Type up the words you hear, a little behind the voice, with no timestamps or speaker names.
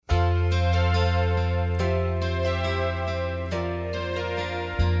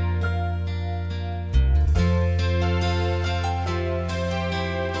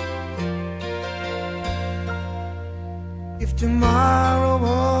tomorrow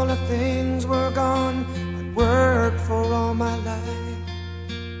all the things were gone I'd worked for all my life,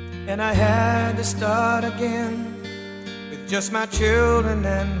 and I had to start again with just my children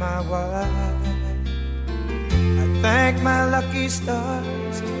and my wife. I thank my lucky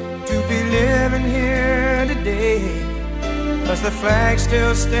stars to be living here today, 'cause the flag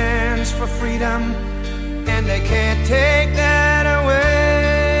still stands for freedom, and they can't take that away.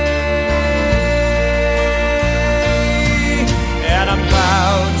 And I'm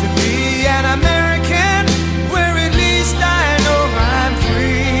proud to be an American, where at least I know I'm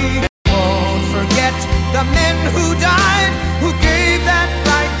free. Won't forget the men who died, who gave that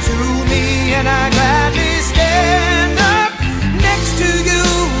right to me, and I gladly stand up next to you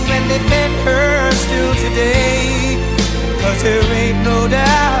and defend her still today, 'cause there ain't no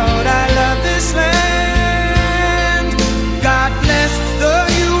doubt I love this land. God bless the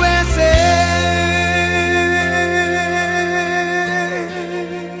USA.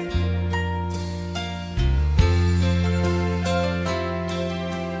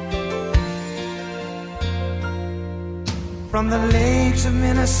 From the lakes of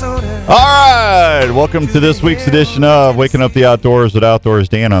Minnesota. All right, welcome to this week's edition of Waking Up the Outdoors with Outdoors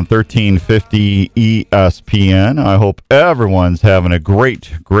Dan on 1350 ESPN. I hope everyone's having a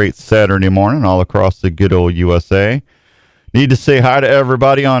great Saturday morning all across the good old USA. Need to say hi to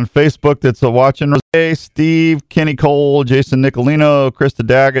everybody on Facebook that's watching. Hey, Steve, Kenny Cole, Jason Nicolino, Krista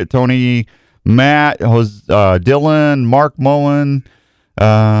Daggett, Tony, Matt, Dylan, Mark Mullen.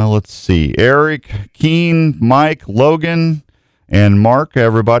 Let's see, Eric, Keen, Mike, Logan, and Mark,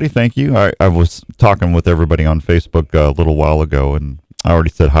 everybody, thank you. I was talking with everybody on Facebook a little while ago, and I already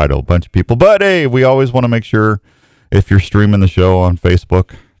said hi to a bunch of people. But, hey, we always want to make sure, if you're streaming the show on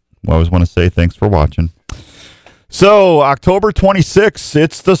Facebook, we always want to say thanks for watching. So, October 26th,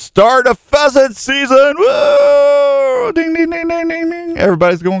 it's the start of pheasant season. Whoa! Ding, ding, ding, ding, ding, ding.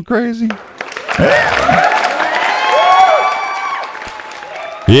 Everybody's going crazy.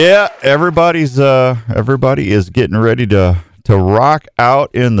 Yeah, everybody is getting ready to rock out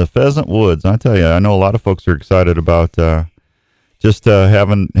in the pheasant woods. I tell you, I know a lot of folks are excited about just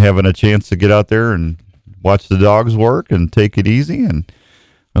having a chance to get out there and watch the dogs work and take it easy, and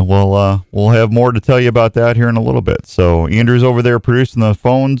we'll have more to tell you about that here in a little bit. So Andrew's over there producing the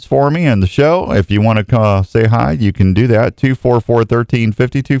phones for me and the show. If you want to say hi, you can do that.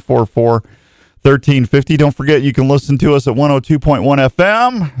 244-1350, 244-1350. Don't forget, you can listen to us at 102.1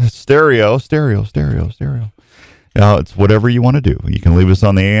 FM. Stereo. It's whatever you want to do. You can leave us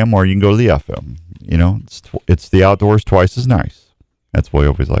on the AM, or you can go to the FM. You know, it's the outdoors twice as nice. That's what we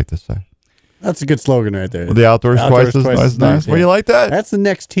always like to say. That's a good slogan right there. Well, the outdoors twice as nice. Yeah. Well, you like that? That's the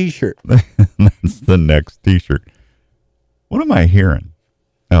next T-shirt. That's the next T-shirt. What am I hearing?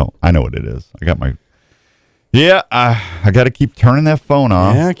 Oh, I know what it is. I got my... Yeah, I got to keep turning that phone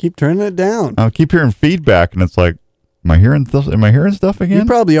off. Yeah, keep turning it down. I keep hearing feedback, and it's like, am I hearing stuff again? You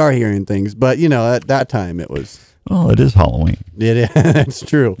probably are hearing things, but, you know, at that time it was... Well, it is Halloween. It is. It's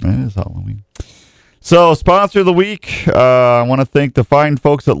true. It is Halloween. So, sponsor of the week, I want to thank the fine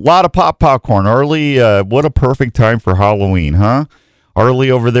folks at Lotta Pop Popcorn. Arlie, what a perfect time for Halloween, huh? Arlie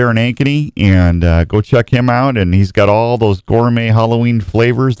over there in Ankeny, and go check him out, and he's got all those gourmet Halloween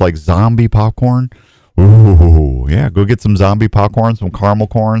flavors like zombie popcorn. Ooh, yeah, go get some zombie popcorn, some caramel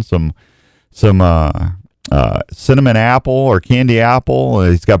corn, some cinnamon apple or candy apple.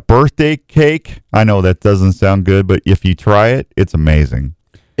 He's got birthday cake. I know that doesn't sound good, but if you try it, it's amazing.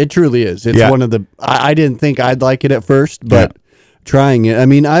 It truly is. It's one of the... I didn't think I'd like it at first, but trying it, I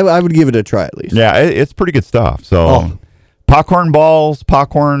mean, I would give it a try at least. Yeah, it's pretty good stuff. So, popcorn balls,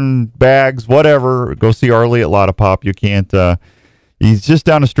 popcorn bags, whatever. Go see Arlie at Lotta Pop. You can't... he's just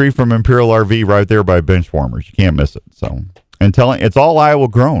down the street from Imperial RV right there by Benchwarmers. You can't miss it. So... And it's all Iowa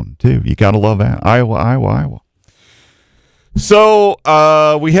grown, too. You got to love that. Iowa. So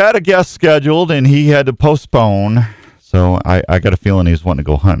we had a guest scheduled, and he had to postpone. So I got a feeling he's wanting to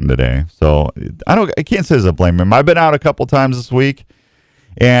go hunting today. So I can't say I blame him. I've been out a couple times this week,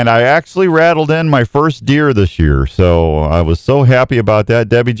 and I actually rattled in my first deer this year. So I was so happy about that.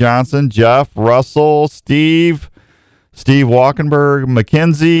 Debbie Johnson, Jeff, Russell, Steve Walkenberg,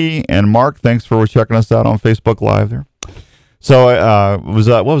 Mackenzie, and Mark. Thanks for checking us out on Facebook Live there. So it was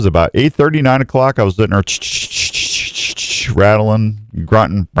what was it, about 8:30, 9 o'clock? I was sitting there rattling,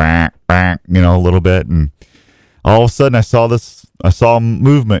 grunting, bang, bang, a little bit, and all of a sudden I saw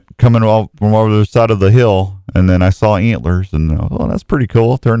movement coming from over the side of the hill, and then I saw antlers, and that's pretty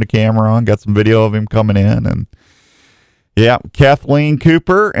cool. Turned the camera on, got some video of him coming in, and yeah, Kathleen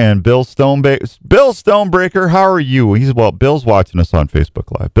Cooper and Bill Stonebreaker. How are you? Bill's watching us on Facebook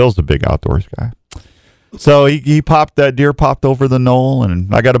Live. Bill's a big outdoors guy. So he popped, that deer popped over the knoll,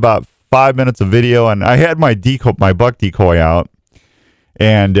 and I got about 5 minutes of video, and I had my buck decoy out,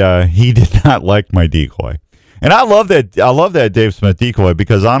 and he did not like my decoy. And I love that Dave Smith decoy,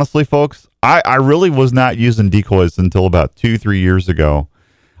 because honestly, folks, I really was not using decoys until about 2-3 years ago.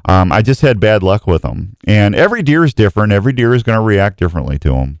 I just had bad luck with them, and every deer is different. Every deer is going to react differently to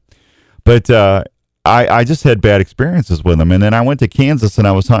them, but I just had bad experiences with them. And then I went to Kansas, and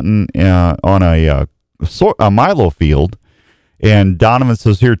I was hunting on a Milo field, and Donovan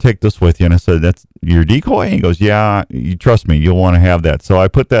says, "Here, take this with you." And I said, "That's your decoy?" And he goes, "Yeah, you trust me, you'll want to have that." So I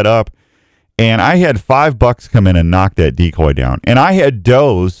put that up, and I had 5 bucks come in and knock that decoy down. And I had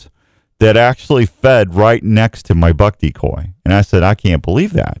does that actually fed right next to my buck decoy. And I said, I can't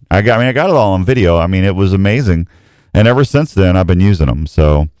believe that. I got it all on video. I mean, it was amazing. And ever since then, I've been using them.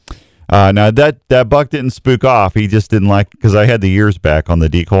 So now that buck didn't spook off. He just didn't like, because I had the ears back on the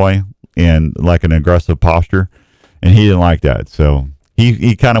decoy and like an aggressive posture, and he didn't like that. So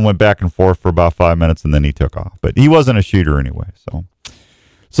he kind of went back and forth for about 5 minutes, and then he took off. But he wasn't a shooter anyway.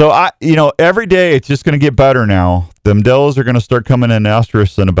 So I, every day it's just going to get better now. Them does are going to start coming in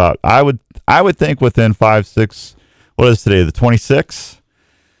estrus in about, I would think within 5-6, what is today, the 26th?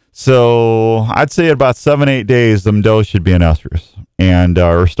 So I'd say about 7-8 days, them does should be in estrus and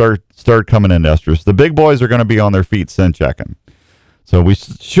or start coming in estrus. The big boys are going to be on their feet scent checking. So we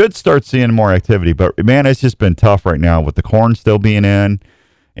should start seeing more activity. But man, it's just been tough right now with the corn still being in.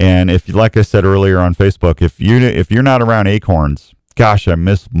 And if, like I said earlier on Facebook, if you're not around acorns, gosh, I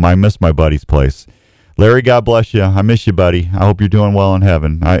miss my buddy's place. Larry, God bless you. I miss you, buddy. I hope you're doing well in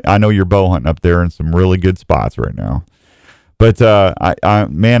heaven. I know you're bow hunting up there in some really good spots right now. But I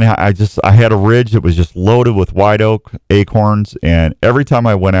had a ridge that was just loaded with white oak acorns, and every time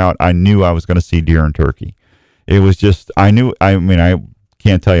I went out, I knew I was going to see deer and turkey. It was just, I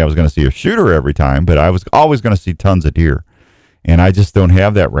can't tell you I was going to see a shooter every time, but I was always going to see tons of deer. And I just don't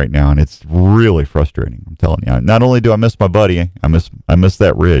have that right now, and it's really frustrating. I'm telling you. Not only do I miss my buddy, I miss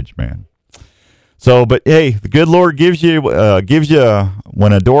that ridge, man. So, but hey, the good Lord gives you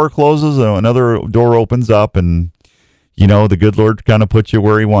when a door closes, another door opens up, and the good Lord kind of puts you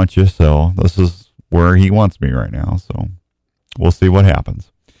where He wants you. So this is where He wants me right now. So we'll see what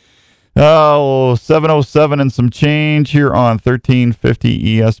happens. 7:07 and some change here on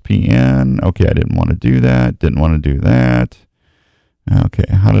 1350 ESPN. Okay, I didn't want to do that. Okay,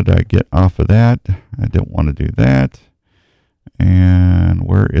 how did I get off of that? I don't want to do that. And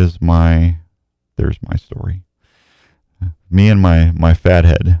there's my story. Me and my fat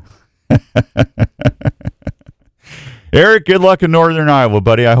head. Eric, good luck in Northern Iowa,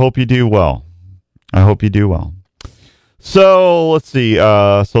 buddy. I hope you do well. So let's see.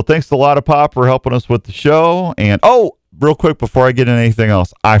 So thanks to Lotta Pop for helping us with the show. And real quick before I get into anything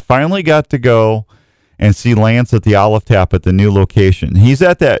else, I finally got to go and see Lance at the Olive Tap at the new location. He's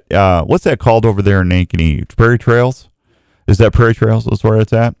at that, what's that called over there in Ankeny? Prairie Trails? Is that Prairie Trails? That's where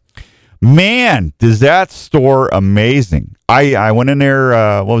it's at? Man, does that store amazing. I went in there,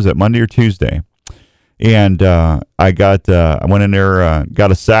 what was it, Monday or Tuesday? And I went in there,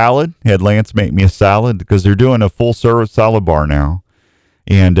 got a salad, had Lance make me a salad because they're doing a full service salad bar now.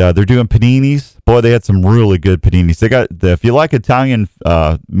 And they're doing paninis. Boy, they had some really good paninis. They got, if you like Italian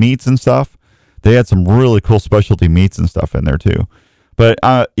meats and stuff, they had some really cool specialty meats and stuff in there too. But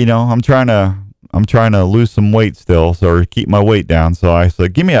I'm trying to lose some weight still, or keep my weight down. So I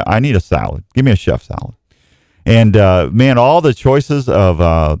said, I need a salad. Give me a chef salad. And man, all the choices of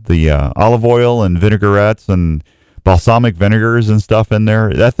the olive oil and vinaigrettes and balsamic vinegars and stuff in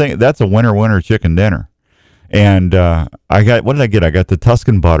there. That's a winter chicken dinner. And what did I get? I got the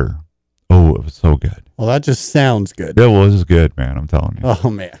Tuscan butter. Oh, it was so good. Well, that just sounds good. It was good, man. I'm telling you. Oh,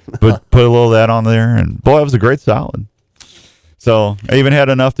 man. Put a little of that on there, and boy, it was a great salad. So I even had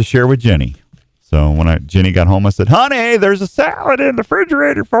enough to share with Jenny. So when Jenny got home, I said, "Honey, there's a salad in the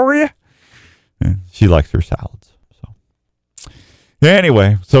refrigerator for you." And she likes her salads. So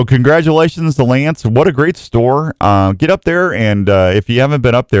anyway, so congratulations to Lance. What a great store. Get up there, and if you haven't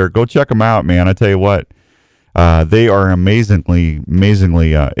been up there, go check them out, man. I tell you what. They are amazingly,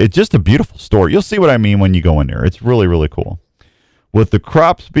 it's just a beautiful store. You'll see what I mean when you go in there. It's really, really cool. With the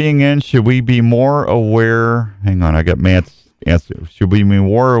crops being in, should we be more aware? Hang on, I got Matt's answer. Should we be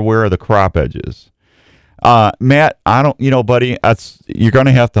more aware of the crop edges? Matt, I don't, buddy, you're going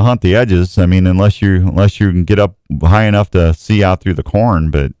to have to hunt the edges. I mean, unless you can get up high enough to see out through the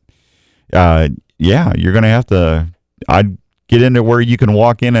corn, but, yeah, you're going to have to, I'd get into where you can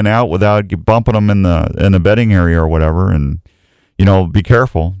walk in and out without bumping them in the bedding area or whatever, and be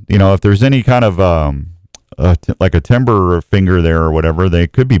careful. If there's any kind of like a timber finger there or whatever, they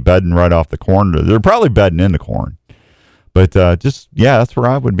could be bedding right off the corn. They're probably bedding in the corn. But that's where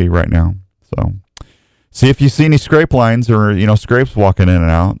I would be right now. So see if you see any scrape lines or, scrapes walking in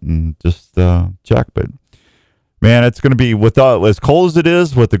and out, and just check. But, man, it's going to be, with as cold as it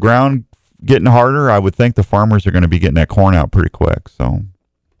is, with the ground getting harder, I would think the farmers are going to be getting that corn out pretty quick. So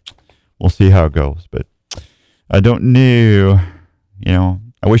we'll see how it goes. But I don't know,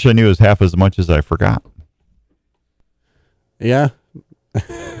 I wish I knew as half as much as I forgot. Yeah.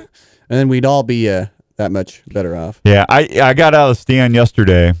 And then we'd all be that much better off. Yeah, I got out of the stand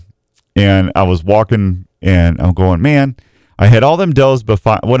yesterday, and I was walking, and I'm going, man, I had all them does, but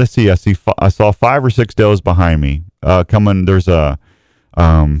what I see? I saw 5 or 6 does behind me coming. There's a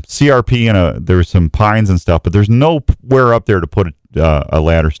CRP and there's some pines and stuff, but there's nowhere up there to put a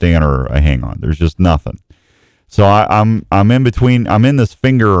ladder stand or a hang on. There's just nothing. So I'm in between. I'm in this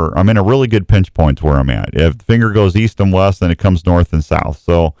finger. I'm in a really good pinch point where I'm at. If the finger goes east and west, then it comes north and south.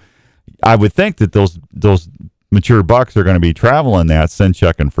 So I would think that those mature bucks are going to be traveling that, scent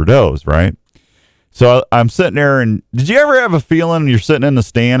checking for does, right? So I'm sitting there, and did you ever have a feeling you're sitting in the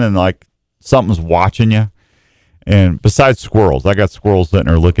stand and like something's watching you? And besides squirrels, I got squirrels sitting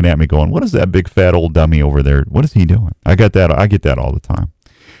there looking at me going, what is that big fat old dummy over there? What is he doing? I get that all the time.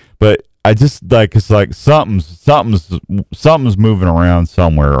 But I just it's like something's moving around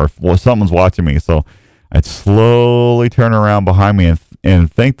somewhere, or something's watching me. So I'd slowly turn around behind me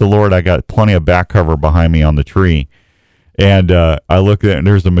and thank the Lord I got plenty of back cover behind me on the tree. And I look at it, and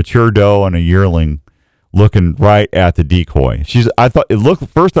there's a mature doe and a yearling looking right at the decoy. I thought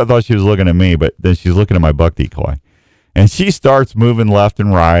she was looking at me, but then she's looking at my buck decoy. And she starts moving left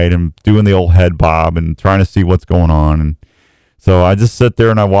and right and doing the old head bob and trying to see what's going on. And so I just sit there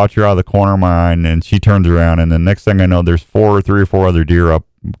and I watch her out of the corner of my eye, and she turns around, and the next thing I know, there's 3 or 4 other deer up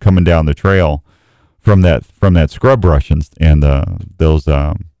coming down the trail from that scrub brush and those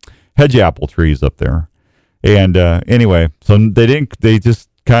hedge apple trees up there. And anyway, so they just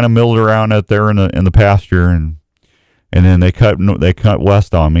kind of milled around out there in the pasture, and then they cut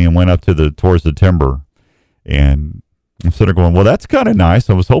west on me and went up towards the timber. And I'm sort of going, well, that's kind of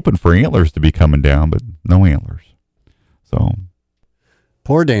nice. I was hoping for antlers to be coming down, but no antlers. So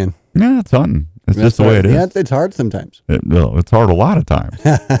poor Dan. Yeah, it's hunting. It's just the way it is. Yeah, it's hard sometimes. It's hard a lot of times.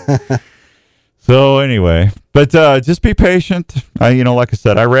 So anyway, but just be patient. Like I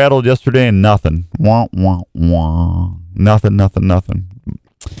said, I rattled yesterday and nothing. Wah, wah, wah. Nothing.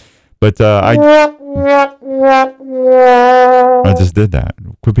 But I just did that.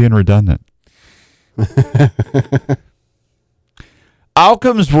 Quit being redundant.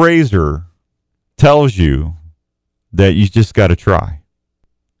 Occam's razor tells you that you just got to try.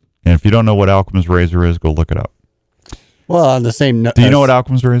 And if you don't know what Occam's razor is, go look it up. Well, on the same note, do you know what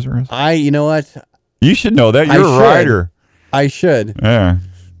Occam's razor is? You know what? You should know that. You're a writer. I should. Yeah.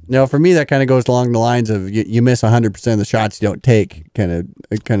 No, for me, that kind of goes along the lines of you miss 100% of the shots you don't take, kind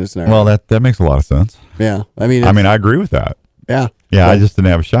of scenario. Well, that makes a lot of sense. Yeah, I agree with that. Yeah. Yeah, I just didn't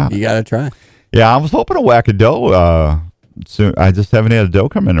have a shot. You got to try. Yeah, I was hoping to whack a doe soon. I just haven't had a doe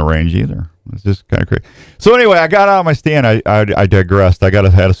come in the range either. It's just kind of crazy. So anyway, I got out of my stand. I digressed. I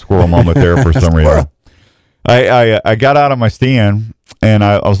had a squirrel moment there for some reason. I got out of my stand, and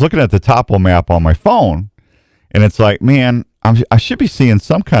I was looking at the topo map on my phone, and it's like, man, I should be seeing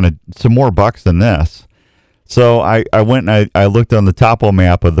some more bucks than this. So I went and I looked on the topo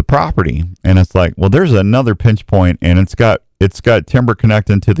map of the property, and it's like, well, there's another pinch point, and it's got timber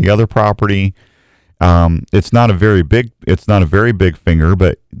connecting to the other property. It's not a very big finger,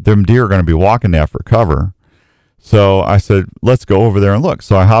 but them deer are going to be walking that for cover. So I said, let's go over there and look.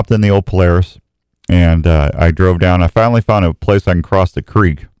 So I hopped in the old Polaris, and I drove down. I finally found a place I can cross the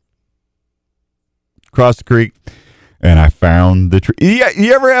creek. And I found the tree.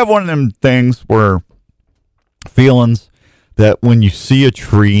 You ever have one of them things where feelings that when you see a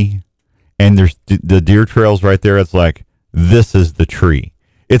tree and there's the deer trails right there, it's like, this is the tree.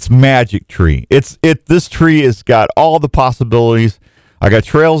 It's magic tree. This tree has got all the possibilities. I got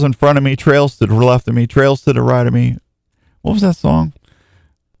trails in front of me, trails to the left of me, trails to the right of me. What was that song?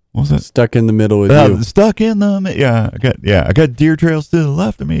 What was that? Stuck in the middle with you. Stuck in the I got deer trails to the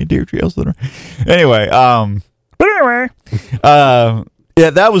left of me, deer trails to the right. Anyway,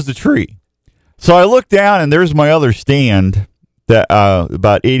 that was the tree. So I looked down, and there's my other stand that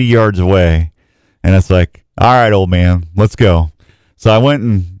about 80 yards away, and it's like, all right, old man, let's go. So I went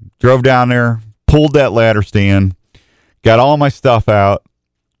and drove down there, pulled that ladder stand, got all my stuff out,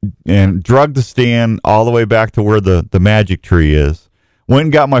 and drugged the stand all the way back to where the magic tree is. Went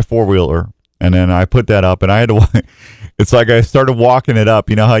and got my four-wheeler, And then I put that up, and I had to. It's like I started walking it up.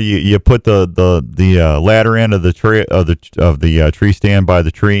 You know how you put the ladder end of the tree of the tree stand by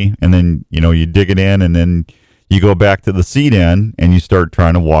the tree, and then you dig it in, and then you go back to the seat end, and you start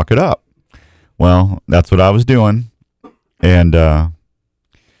trying to walk it up. Well, that's what I was doing. And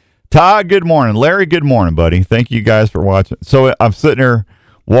Todd, good morning. Larry, good morning, buddy. Thank you guys for watching. So I'm sitting there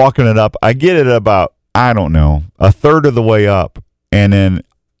walking it up. I get it about, I don't know, a third of the way up, and then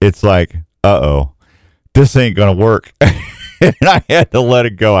it's like, uh-oh, this ain't gonna work. And I had to let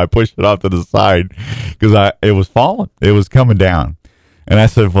it go. I pushed it off to the side because it was falling. It was coming down. And I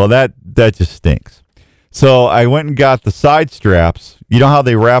said, well, that just stinks. So I went and got the side straps. You know how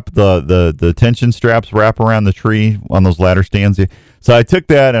they wrap the tension straps wrap around the tree on those ladder stands? So I took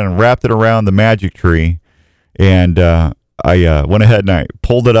that and wrapped it around the magic tree, and I went ahead and I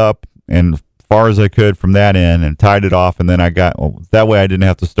pulled it up and as far as I could from that end and tied it off, and then that way I didn't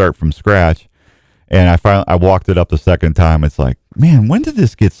have to start from scratch. And I walked it up the second time. It's like, man, when did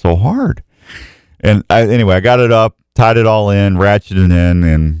this get so hard? And anyway, I got it up, tied it all in, ratcheted it in,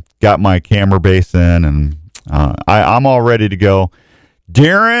 and got my camera base in, and I'm all ready to go.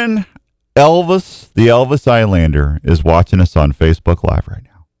 Darren Elvis, the Elvis Islander, is watching us on Facebook Live right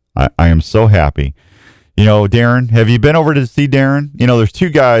now. I am so happy. Darren, have you been over to see Darren? There's two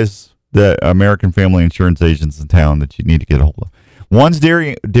guys, the American Family Insurance agents in town, that you need to get a hold of. One's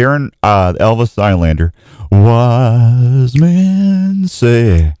Darren Elvis Islander. Wise men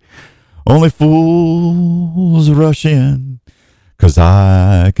say only fools rush in, 'cause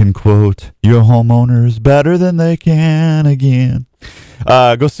I can quote your homeowners better than they can again.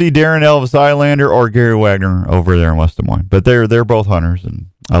 Go see Darren Elvis Islander or Gary Wagner over there in West Des Moines. But they're both hunters, and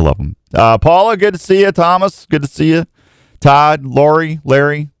I love them. Paula, good to see you. Thomas, good to see you. Todd, Lori,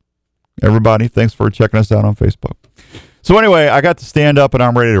 Larry, everybody, thanks for checking us out on Facebook. So anyway, I got to stand up and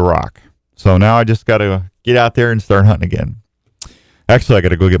I'm ready to rock. So now I just got to get out there and start hunting again. Actually, I got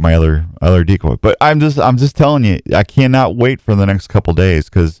to go get my other decoy. But I'm just telling you, I cannot wait for the next couple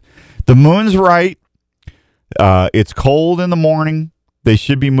days because the moon's right. It's cold in the morning. They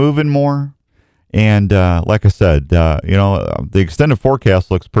should be moving more. And like I said, the extended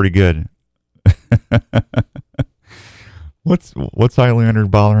forecast looks pretty good. What's Highlander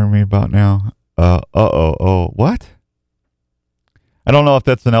bothering me about now? What? I don't know if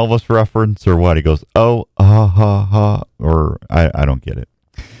that's an Elvis reference or what. He goes, oh, ha, ha, ha, or I don't get it.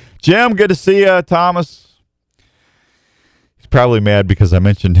 Jim, good to see you. Thomas, he's probably mad because I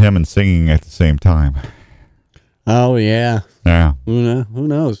mentioned him and singing at the same time. Oh, yeah. Yeah. Who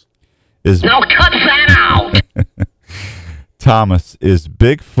knows? Now cut that out! Thomas, is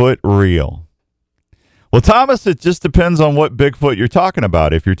Bigfoot real? Well, Thomas, it just depends on what Bigfoot you're talking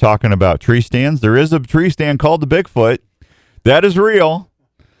about. If you're talking about tree stands, there is a tree stand called the Bigfoot. That is real.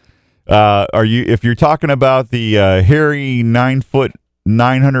 If you're talking about the hairy 9-foot,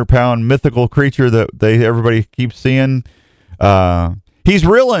 900-pound mythical creature that everybody keeps seeing, he's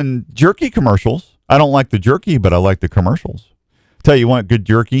real in jerky commercials. I don't like the jerky, but I like the commercials. Tell you what, good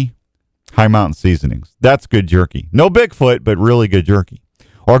jerky, High Mountain Seasonings. That's good jerky. No Bigfoot, but really good jerky.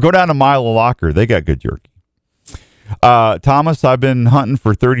 Or go down to Milo Locker. They got good jerky. Thomas, I've been hunting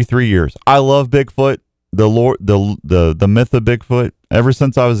for 33 years. I love Bigfoot. The myth of Bigfoot ever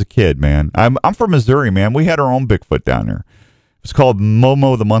since I was a kid, man. I'm from Missouri, man. We had our own Bigfoot down there. It's called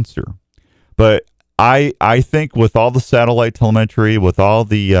Momo the Munster. But I think with all the satellite telemetry, with all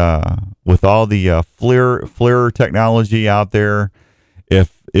the FLIR technology out there,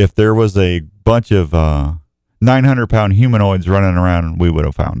 if there was a bunch of 900-pound humanoids running around, we would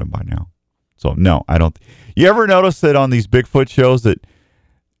have found them by now. So no, I don't. You ever notice that on these Bigfoot shows that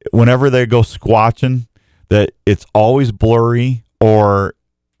whenever they go squatching, that it's always blurry or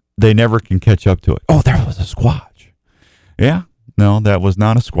they never can catch up to it? Oh, there was a squatch. Yeah. No, that was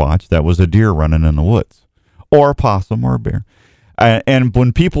not a squatch. That was a deer running in the woods or a possum or a bear. And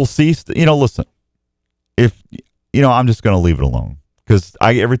when people see, listen, if, I'm just going to leave it alone because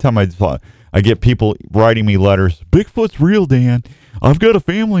every time I get people writing me letters, Bigfoot's real, Dan. I've got a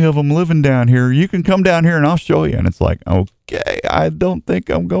family of them living down here. You can come down here and I'll show you. And it's like, okay, I don't think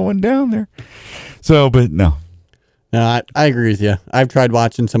I'm going down there. So, but no. No, I agree with you. I've tried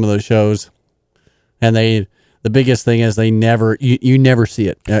watching some of those shows, and the biggest thing is you never see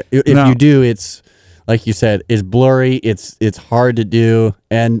it. If you do, it's like you said, it's blurry. It's hard to do,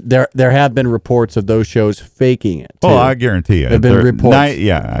 and there have been reports of those shows faking it too. Oh, I guarantee you. There have been reports.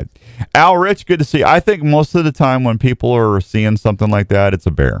 Yeah. Al Rich, good to see you. I think most of the time when people are seeing something like that, it's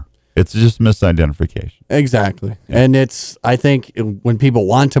a bear. It's just misidentification. Exactly. Yeah. And I think when people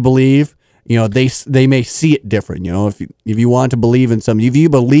want to believe they may see it different. If you want to believe in something, if you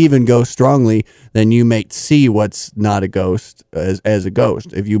believe in ghosts strongly, then you may see what's not a ghost as a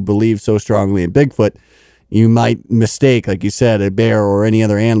ghost. If you believe so strongly in Bigfoot, you might mistake, like you said, a bear or any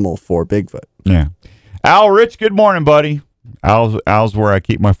other animal for Bigfoot. Yeah. Al Rich, good morning, buddy. Al's where I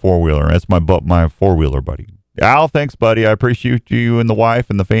keep my four-wheeler. That's my four-wheeler, buddy. Al, thanks, buddy. I appreciate you and the wife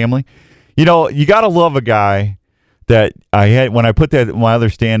and the family. You got to love a guy that I had when I put my other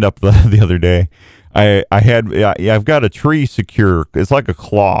stand up the other day. I've got a tree secure. It's like a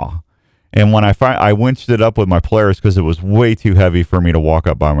claw. And when I winched it up with my Polaris because it was way too heavy for me to walk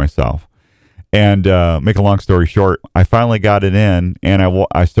up by myself. And make a long story short, I finally got it in, and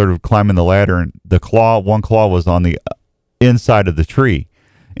I started climbing the ladder, and one claw was on the inside of the tree.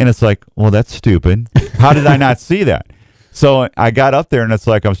 And it's like, well, that's stupid. How did I not see that? So I got up there, and it's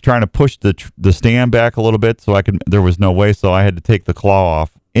like I was trying to push the stand back a little bit so there was no way, so I had to take the claw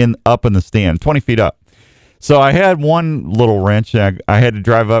off up in the stand, 20 feet up. So I had one little wrench, and I had to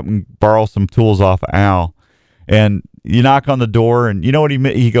drive up and borrow some tools off of Al. And you knock on the door, and you know what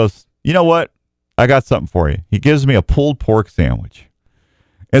he goes, you know what? I got something for you. He gives me a pulled pork sandwich.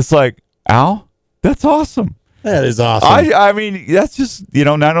 It's like, Al, that's awesome. That is awesome. I mean, that's just,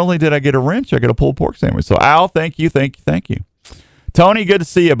 not only did I get a wrench, I get a pulled pork sandwich. So, Al, thank you. Tony, good to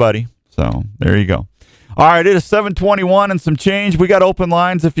see you, buddy. So, there you go. All right, it is 7:21 and some change. We got open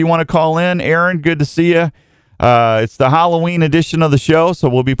lines if you want to call in. Aaron, good to see you. It's the Halloween edition of the show, so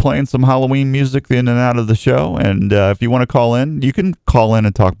we'll be playing some Halloween music in and out of the show. And if you want to call in, you can call in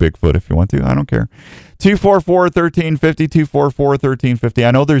and talk Bigfoot if you want to. I don't care. 244-1350, 244-1350.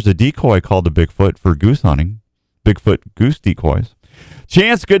 I know there's a decoy called the Bigfoot for goose hunting. Bigfoot goose decoys.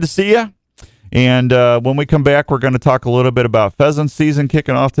 Chance, good to see you. And when we come back, we're going to talk a little bit about pheasant season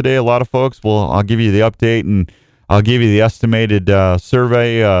kicking off today. A lot of folks I'll give you the update, and I'll give you the estimated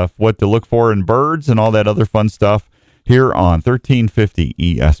survey of what to look for in birds and all that other fun stuff here on 1350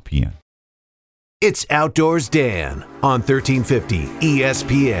 ESPN. It's Outdoors Dan on 1350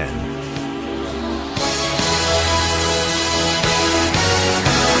 ESPN.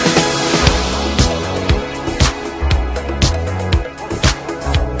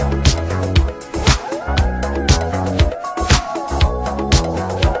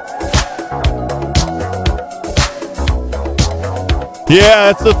 Yeah,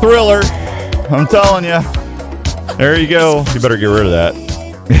 it's a thriller. I'm telling you. There you go. You better get rid of that.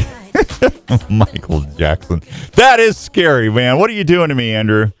 Michael Jackson. That is scary, man. What are you doing to me,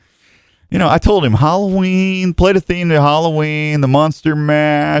 Andrew? I told him Halloween, played a theme to Halloween, the Monster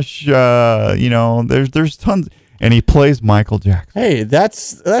Mash, there's tons. And he plays Michael Jackson. Hey,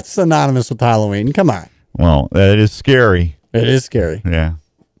 that's synonymous with Halloween. Come on. Well, that is scary. It is scary. Yeah.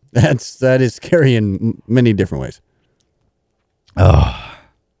 That is scary in many different ways. Oh,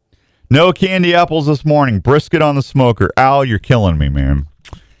 no candy apples this morning. Brisket on the smoker. Al, you're killing me, man.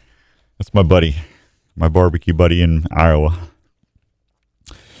 That's my buddy, my barbecue buddy in Iowa.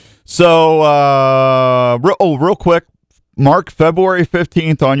 So, real quick, mark February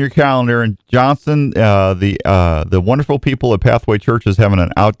 15th on your calendar in Johnson. The wonderful people at Pathway Church is having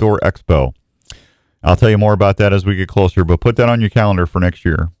an outdoor expo. I'll tell you more about that as we get closer, but put that on your calendar for next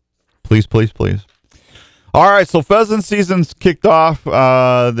year. Please, please, please. All right, so pheasant season's kicked off.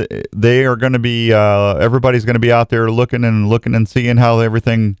 They are going to be, everybody's going to be out there looking and seeing how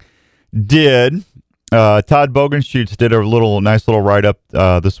everything did. Todd Bogenschutz did a nice little write-up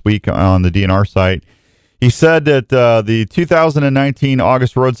this week on the DNR site. He said that the 2019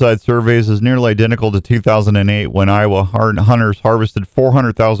 August roadside surveys is nearly identical to 2008 when Iowa hunters harvested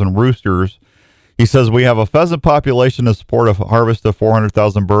 400,000 roosters. He says we have a pheasant population to support a harvest of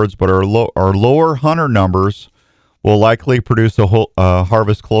 400,000 birds, but our lower hunter numbers will likely produce a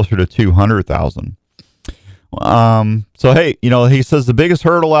harvest closer to 200,000. So, hey, he says the biggest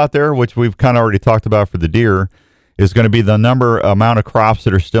hurdle out there, which we've kind of already talked about for the deer, is going to be the amount of crops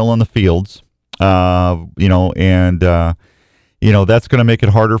that are still in the fields. That's going to make it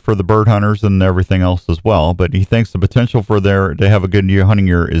harder for the bird hunters and everything else as well. But he thinks the potential to have a good hunting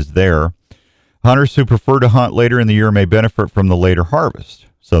year is there. Hunters who prefer to hunt later in the year may benefit from the later harvest.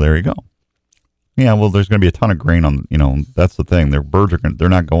 So there you go. Yeah, well, there's going to be a ton of grain on, that's the thing. Their birds they're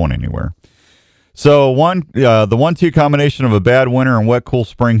not going anywhere. So the 1-2 combination of a bad winter and wet, cool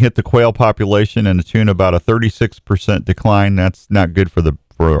spring hit the quail population and tune about a 36% decline. That's not good for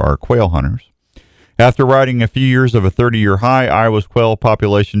our quail hunters. After riding a few years of a 30-year high, Iowa's quail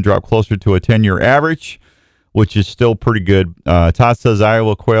population dropped closer to a 10-year average, which is still pretty good. Todd says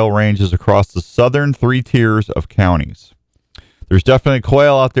Iowa quail ranges across the southern 3 tiers of counties. There's definitely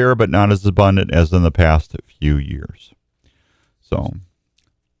quail out there, but not as abundant as in the past few years. So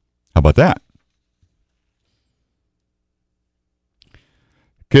How about that?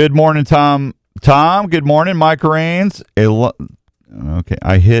 Good morning, Tom. Tom, good morning. Mike Rains. Okay,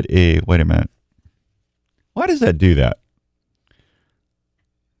 I hit a... Wait a minute. Why does that do that?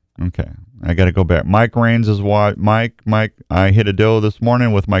 Okay, I got to go back. Mike Rains is what? Mike, I hit a doe this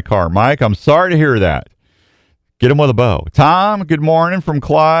morning with my car. Mike, I'm sorry to hear that. Get him with a bow. Tom, good morning from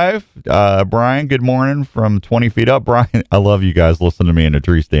Clive. Brian, good morning from 20 Feet Up. Brian, I love you guys listening to me in a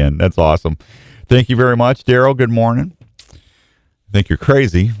tree stand. That's awesome. Thank you very much. Daryl, good morning. I think you're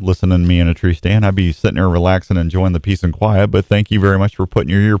crazy listening to me in a tree stand. I'd be sitting there relaxing, enjoying the peace and quiet, but thank you very much for putting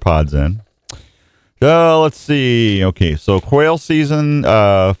your ear pods in. Let's see. Okay, so quail season,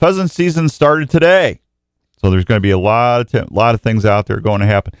 pheasant season started today. So there's going to be a lot of things out there going to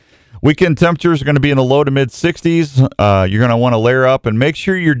happen. Weekend temperatures are going to be in the low to mid 60s. You're going to want to layer up and make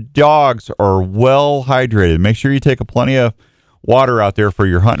sure your dogs are well hydrated. Make sure you take plenty of water out there for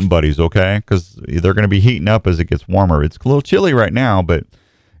your hunting buddies, okay? Because they're going to be heating up as it gets warmer. It's a little chilly right now, but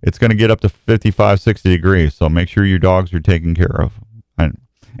it's going to get up to 55, 60 degrees. So make sure your dogs are taken care of.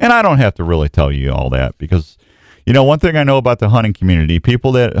 And I don't have to really tell you all that because, one thing I know about the hunting community,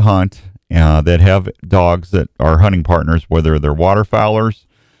 people that hunt, that have dogs that are hunting partners, whether they're waterfowlers,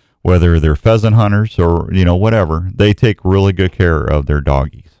 whether they're pheasant hunters or, whatever, they take really good care of their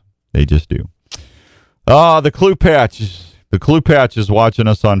doggies. They just do. The Clue Patch. The Clue Patch is watching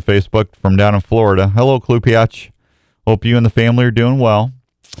us on Facebook from down in Florida. Hello, Clue Patch. Hope you and the family are doing well.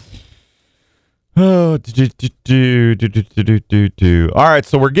 Oh, all right,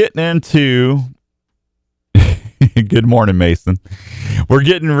 so we're getting into... Good morning, Mason. We're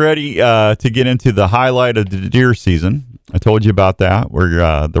getting ready to get into the highlight of the deer season. I told you about that.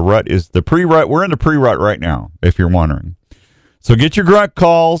 Where the rut is the pre-rut. We're in the pre-rut right now, if you're wondering. So get your grunt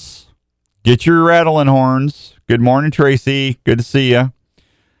calls. Get your rattling horns. Good morning, Tracy. Good to see you.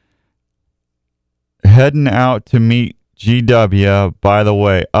 Heading out to meet GW. By the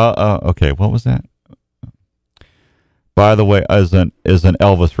way, okay, what was that? By the way, is an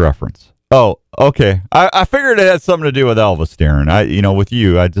Elvis reference. Oh, okay. I figured it had something to do with Elvis, Darren. With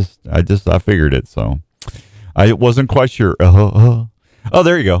you, I figured it. So I wasn't quite sure. Oh,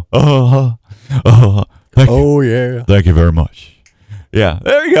 there you go. Yeah. Thank you very much. Yeah,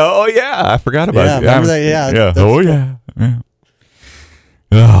 there you go. Oh, yeah. I forgot about it. Remember that? Yeah. Oh, yeah.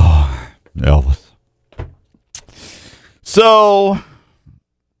 Oh, Elvis. So,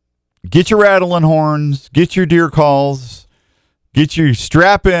 get your rattling horns, get your deer calls, get your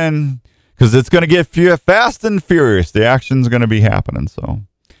strap in, because it's going to get fast and furious. The action's going to be happening. So,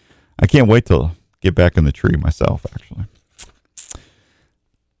 I can't wait to get back in the tree myself, actually.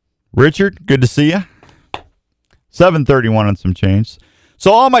 Richard, good to see you. 7:31 and some change.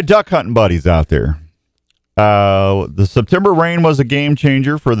 So all my duck hunting buddies out there, the September rain was a game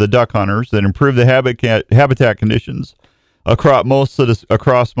changer for the duck hunters that improved the habitat conditions across most of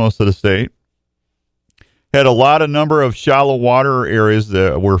the state. Had a lot of number of shallow water areas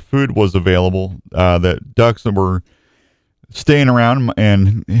where food was available, that ducks were staying around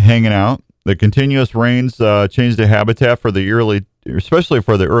and hanging out. The continuous rains changed the habitat for especially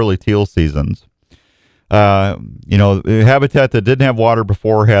for the early teal seasons. The habitat that didn't have water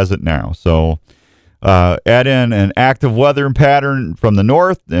before has it now. So add in an active weather pattern from the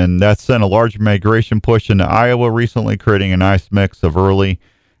north, and that sent a large migration push into Iowa recently, creating a nice mix of early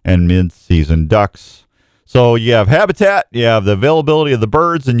and mid-season ducks. So you have habitat, you have the availability of the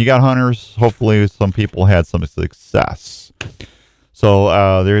birds, and you got hunters. Hopefully some people had some success. So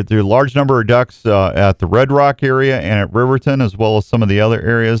there are a large number of ducks at the Red Rock area and at Riverton, as well as some of the other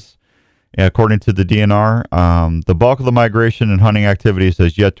areas. According to the DNR, the bulk of the migration and hunting activities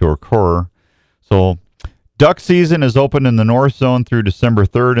has yet to occur. So duck season is open in the north zone through December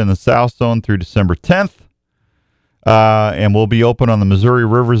 3rd and the south zone through December 10th. And will be open on the Missouri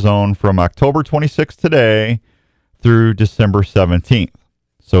River zone from October 26th today through December 17th.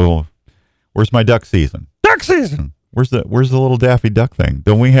 So where's my duck season? Duck season! Where's the little Daffy Duck thing?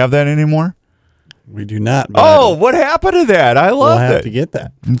 Don't we have that anymore? We do not. Oh, what happened to that? I love it. We'll have to get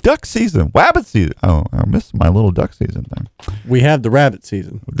that. Duck season. Rabbit season. Oh, I missed my little duck season thing. We have the rabbit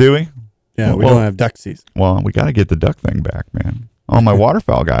season. Do we? Yeah, we don't have duck season. Well, we got to get the duck thing back, man. All my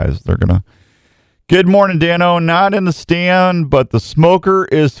waterfowl guys, they're going to... Good morning, Dano. Not in the stand, but the smoker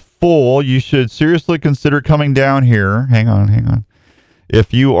is full. You should seriously consider coming down here. Hang on.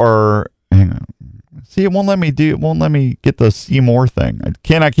 If you are... Hang on. See, it won't let me get the see more thing. I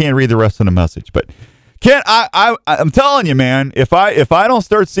can't read the rest of the message, but I'm telling you, man, if I don't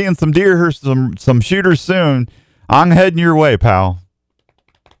start seeing some deer here, some shooters soon, I'm heading your way, pal.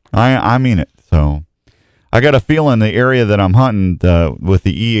 I mean it. So I got a feeling the area that I'm hunting with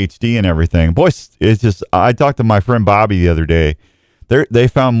the EHD and everything. Boy, it's just. I talked to my friend Bobby the other day. They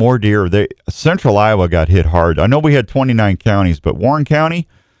found more deer. Central Iowa got hit hard. I know we had 29 counties, but Warren County,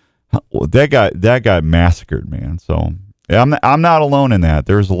 that got massacred, man. So I'm not alone in that.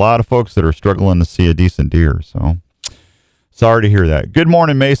 There's a lot of folks that are struggling to see a decent deer. So sorry to hear that. Good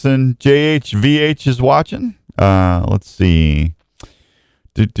morning, Mason. JHVH is watching. Let's see.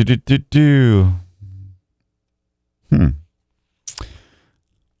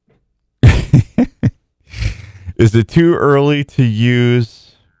 Is it too early to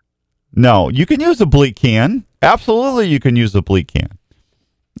use? No, you can use a bleak can. Absolutely, you can use a bleak can.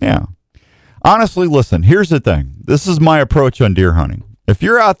 Yeah. Honestly, listen, here's the thing. This is my approach on deer hunting. If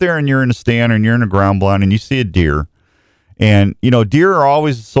you're out there and you're in a stand and you're in a ground blind and you see a deer, and, deer are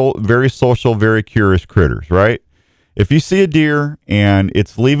always very social, very curious critters, right? If you see a deer and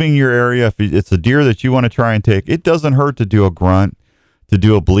it's leaving your area, if it's a deer that you want to try and take, it doesn't hurt to do a grunt, to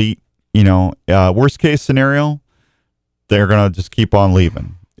do a bleat. Worst case scenario, they're going to just keep on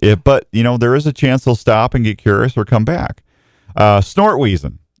leaving. But there is a chance they'll stop and get curious or come back. Snort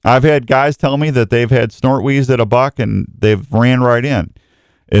wheezing. I've had guys tell me that they've had snort wheeze at a buck and they've ran right in.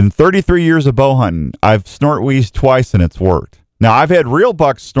 In 33 years of bow hunting, I've snort wheezed twice and it's worked. Now, I've had real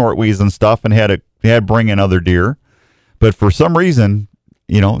bucks snort wheeze and stuff and had bring in other deer. But for some reason,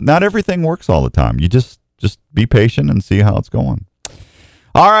 not everything works all the time. You just be patient and see how it's going.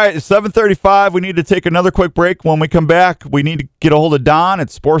 All right, it's 7:35. We need to take another quick break. When we come back, we need to get a hold of Don at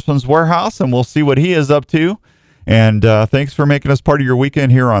Sportsman's Warehouse, and we'll see what he is up to. And thanks for making us part of your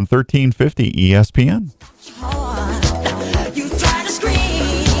weekend here on 1350 ESPN. You try to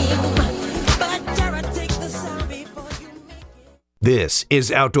scream, but Dara, take the sound before you make it. This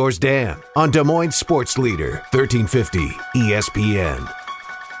is Outdoors Dan on Des Moines Sports Leader, 1350 ESPN.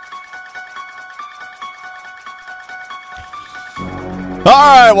 All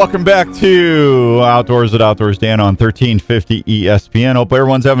right, welcome back to Outdoors at Outdoors Dan on 1350 ESPN. Hope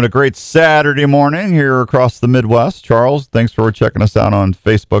everyone's having a great Saturday morning here across the Midwest. Charles, thanks for checking us out on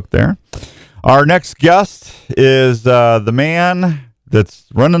Facebook there. Our next guest is the man that's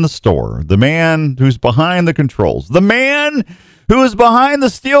running the store, the man who's behind the controls, the man who is behind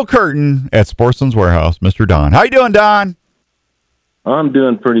the steel curtain at Sportsman's Warehouse, Mr. Don. How you doing, Don? I'm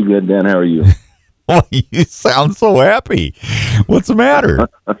doing pretty good, Dan. How are you? Well, you sound so happy. What's the matter?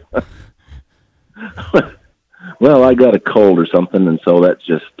 Well, I got a cold or something, and so that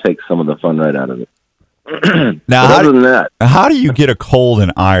just takes some of the fun right out of it. Now, other than that, how do you get a cold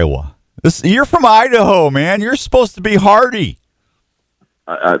in Iowa? You're from Idaho, man. You're supposed to be hardy.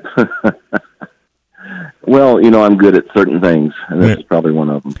 Well, I'm good at certain things, and this is probably one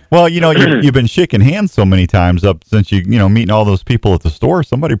of them. Well, you've been shaking hands so many times up since meeting all those people at the store.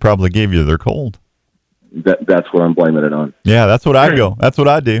 Somebody probably gave you their cold. That's what I'm blaming it on. Yeah, that's what I go. That's what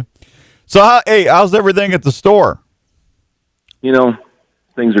I do. So, how's everything at the store?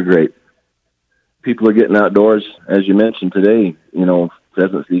 Things are great. People are getting outdoors, as you mentioned today.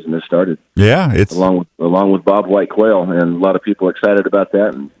 Pheasant season has started. Yeah, it's along with Bob White quail, and a lot of people are excited about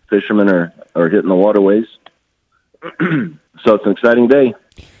that. And fishermen are hitting the waterways, so it's an exciting day.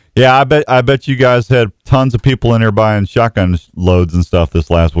 Yeah, I bet you guys had tons of people in there buying shotgun loads and stuff this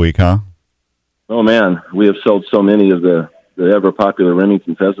last week, huh? Oh man, we have sold so many of the ever popular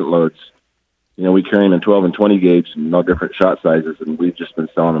Remington pheasant loads. We carry them in 12 and 20 gauge and all different shot sizes, and we've just been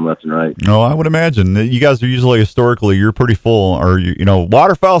selling them left and right. No, I would imagine you guys are usually historically you're pretty full, or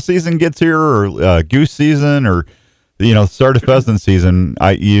waterfowl season gets here, or goose season, or start of pheasant season.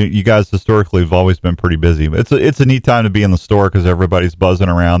 You guys historically have always been pretty busy. It's a neat time to be in the store because everybody's buzzing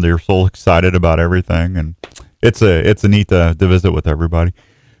around. They're so excited about everything, and it's a neat to visit with everybody.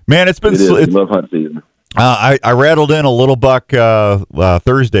 Man, it's love hunt season. I rattled in a little buck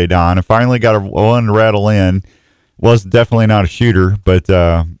Thursday, Don. I finally got one to rattle in. Was definitely not a shooter, but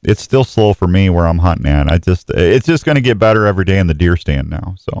it's still slow for me where I'm hunting at. It's just going to get better every day in the deer stand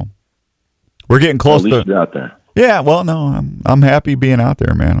now. So we're getting close to out there. Yeah, well, no, I'm happy being out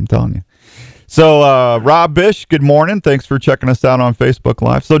there, man. I'm telling you. So Rob Bish, good morning. Thanks for checking us out on Facebook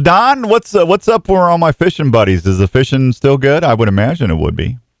Live. So Don, what's up for all my fishing buddies? Is the fishing still good? I would imagine it would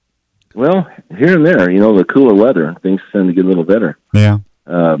be. Well, here and there, the cooler weather, things tend to get a little better. Yeah.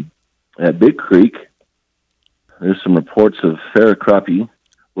 At Big Creek, there's some reports of fair crappie,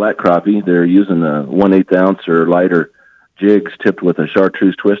 black crappie. They're using a 1/8 ounce or lighter jigs tipped with a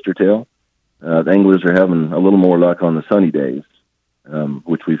chartreuse twister tail. The anglers are having a little more luck on the sunny days,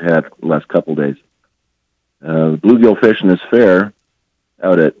 which we've had the last couple days. Bluegill fishing is fair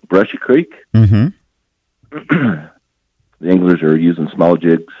out at Brushy Creek. Mm-hmm. The anglers are using small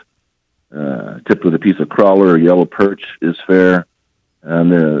jigs. tipped with a piece of crawler or yellow perch is fair.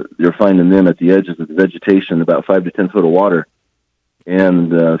 They're finding them at the edges of the vegetation, about 5 to 10 foot of water.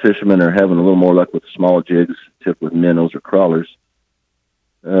 And fishermen are having a little more luck with small jigs tipped with minnows or crawlers.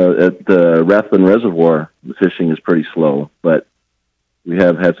 At the Rathbun Reservoir, the fishing is pretty slow, but we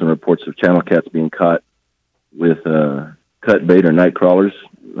have had some reports of channel cats being caught with cut bait or night crawlers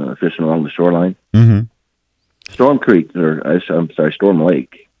fishing along the shoreline. Mm-hmm. Storm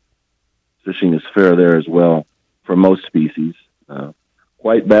Lake. Fishing is fair there as well for most species.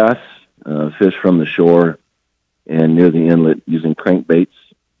 White bass fish from the shore and near the inlet using crankbaits,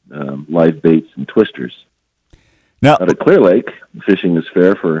 live baits, and twisters. Now, Out at Clear Lake, fishing is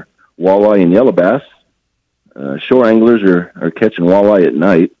fair for walleye and yellow bass. Shore anglers are catching walleye at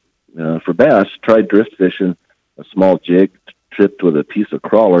night. For bass, try drift fishing a small jig tipped with a piece of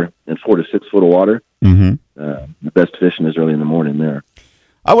crawler in 4 to 6 foot of water. mm-hmm. The best fishing is early in the morning there.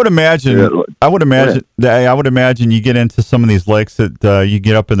 I would imagine you get into some of these lakes that you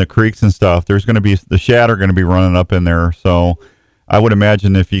get up in the creeks and stuff. There's going to be the shad are going to be running up in there. So I would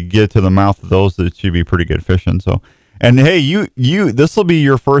imagine if you get to the mouth of those, that should be pretty good fishing. So, and hey, you this will be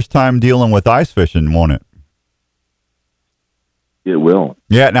your first time dealing with ice fishing, won't it? It will.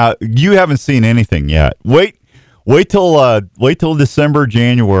 Yeah. Now you haven't seen anything yet. Wait till December,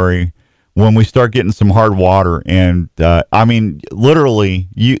 January, when we start getting some hard water. And I mean, literally,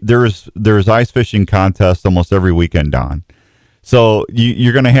 there's ice fishing contests almost every weekend, Don. So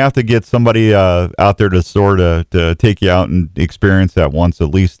you're going to have to get somebody out there to take you out and experience that once at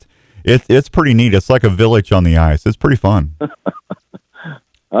least. It's pretty neat. It's like a village on the ice. It's pretty fun.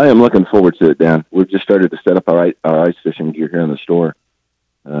 I am looking forward to it, Dan. We've just started to set up our ice fishing gear here in the store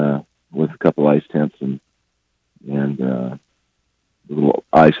with a couple ice tents and little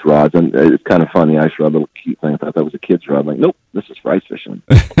ice rods. And it's kind of fun, the ice rod, little cute thing. I thought that was a kid's rod. I'm like, nope, this is for ice fishing.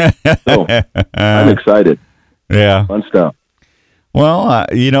 So I'm excited. Yeah. Fun stuff. Well,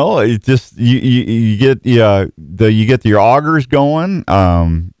 it just you get your augers going,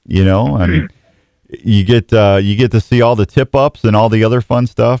 and you get to see all the tip ups and all the other fun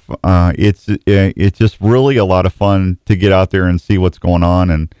stuff. It's just really a lot of fun to get out there and see what's going on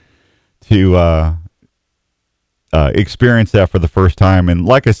and to experience that for the first time. And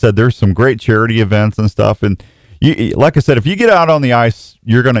like I said, there's some great charity events and stuff. And like I said, if you get out on the ice,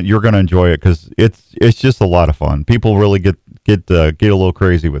 you're gonna enjoy it because it's just a lot of fun. People really get a little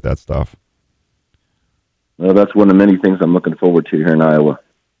crazy with that stuff. Well, that's one of the many things I'm looking forward to here in Iowa.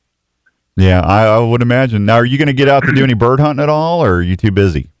 Yeah, I would imagine. Now, are you going to get out to do any bird hunting at all, or are you too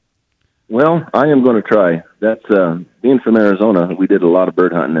busy? Well, I am going to try. That's being from Arizona, we did a lot of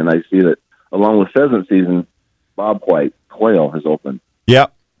bird hunting, and I see that along with pheasant season, bobwhite quail has opened.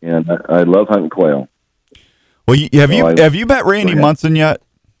 Yep. And I love hunting quail. Well, have you met Randy Munson yet?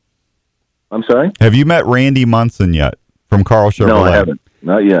 I'm sorry? Have you met Randy Munson yet from Carl Chevrolet? No, I haven't.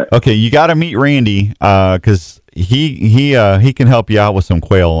 Not yet. Okay, you got to meet Randy because he can help you out with some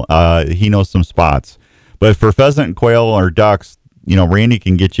quail. He knows some spots. But for pheasant and quail or ducks, Randy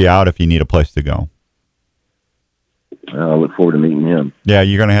can get you out if you need a place to go. I look forward to meeting him. Yeah,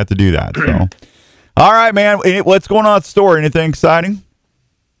 you're going to have to do that. So, all right, man. What's going on at the store? Anything exciting?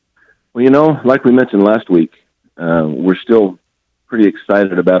 Well, like we mentioned last week, we're still pretty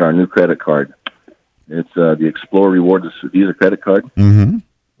excited about our new credit card. It's the Explore Rewards Visa credit card. Mm-hmm.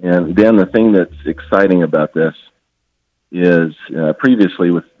 And Dan, the thing that's exciting about this is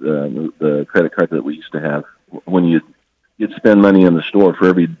previously with the credit card that we used to have, when you'd spend money in the store for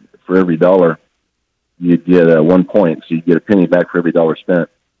every dollar, you'd get 1 point, so you'd get a penny back for every dollar spent.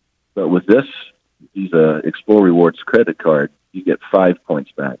 But with this Visa Explore Rewards credit card, you get 5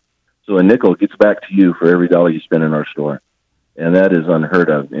 points back. So a nickel gets back to you for every dollar you spend in our store, and that is unheard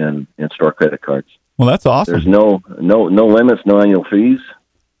of in store credit cards. Well, that's awesome. There's no limits, no annual fees.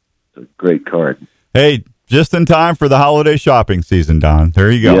 It's a great card. Hey, just in time for the holiday shopping season, Don. There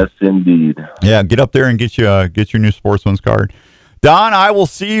you go. Yes, indeed. Yeah, get up there and get your new Sportsman's card. Don, I will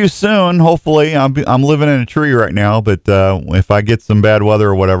see you soon. Hopefully, I'm living in a tree right now, but if I get some bad weather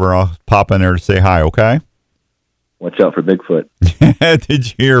or whatever, I'll pop in there to say hi. Okay. Watch out for Bigfoot. Did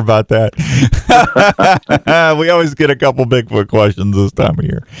you hear about that? We always get a couple Bigfoot questions this time of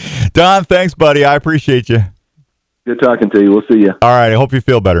year. Don, thanks, buddy. I appreciate you. Good talking to you. We'll see you. All right. I hope you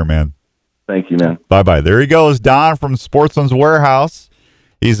feel better, man. Thank you, man. Bye-bye. There he goes, Don from Sportsman's Warehouse.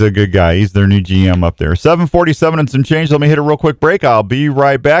 He's a good guy. He's their new GM up there. 7:47 and some change. Let me hit a real quick break. I'll be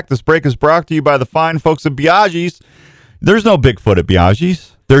right back. This break is brought to you by the fine folks at Biaggi's. There's no Bigfoot at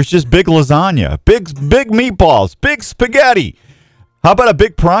Biaggi's. There's just big lasagna, big meatballs, big spaghetti. How about a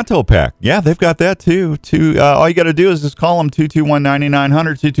big Pronto pack? Yeah, they've got that too. All you got to do is just call them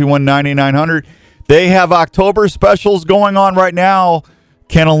 221-9900, 221-9900. They have October specials going on right now.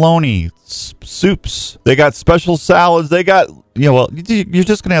 Cannelloni, soups. They got special salads. They got, you're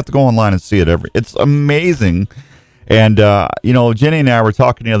just going to have to go online and see it. It's amazing. And, Jenny and I were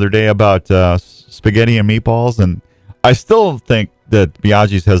talking the other day about spaghetti and meatballs, and I still think that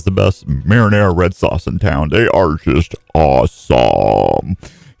Biaggi's has the best marinara red sauce in town. They are just awesome.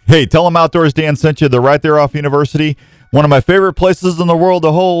 Hey, tell them Outdoors Dan sent you. They're right there off University. One of my favorite places in the world,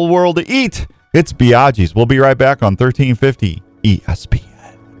 the whole world to eat. It's Biaggi's. We'll be right back on 1350 ESPN.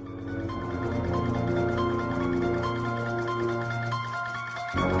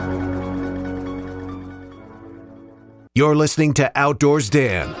 You're listening to Outdoors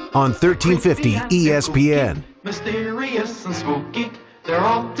Dan on 1350 ESPN. Mysterious and spooky, they're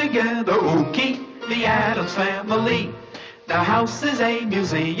all together ooky, the Addams Family. Their house is a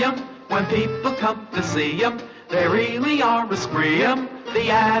museum, when people come to see them, they really are a scream,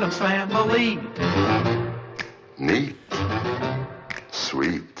 the Addams Family. Neat.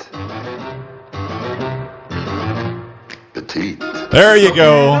 Sweet. Petite. There you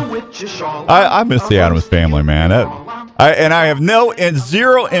go. I miss the Addams Family, man. I have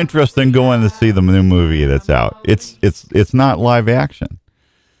zero interest in going to see the new movie that's out. It's not live action,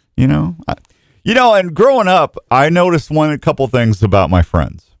 And growing up, I noticed a couple things about my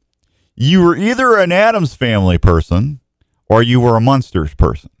friends. You were either an Addams Family person or you were a Munsters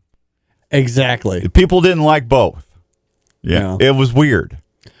person. Exactly. People didn't like both. Yeah, It was weird.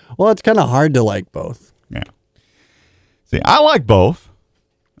 Well, it's kind of hard to like both. Yeah. See, I like both.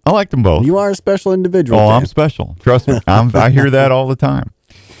 I like them both. You are a special individual. Oh, I'm special. Trust me. I hear that all the time.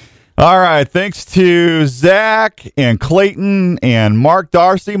 All right. Thanks to Zach and Clayton and Mark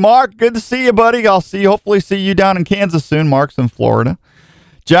Darcy. Mark, good to see you, buddy. Hopefully see you down in Kansas soon. Mark's in Florida.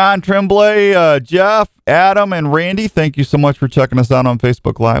 John Tremblay, Jeff, Adam, and Randy, thank you so much for checking us out on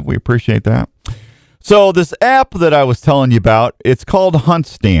Facebook Live. We appreciate that. So this app that I was telling you about, it's called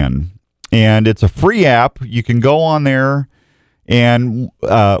HuntStand, and it's a free app. You can go on there. And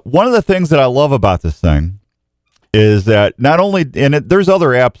one of the things that I love about this thing is that not only, there's other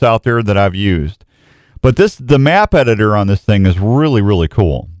apps out there that I've used, but the map editor on this thing is really, really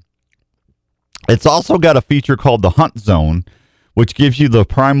cool. It's also got a feature called the Hunt Zone, which gives you the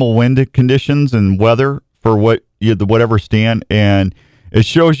primal wind conditions and weather for whatever stand, and it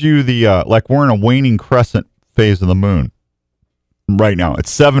shows you like we're in a waning crescent phase of the moon right now.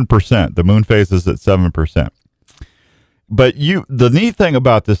 It's 7%. The moon phase is at 7%. But the neat thing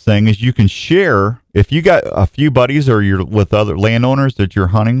about this thing is you can share, if you got a few buddies or you're with other landowners that you're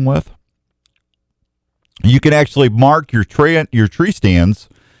hunting with, you can actually mark your tree stands,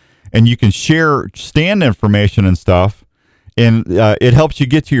 and you can share stand information and stuff, and it helps you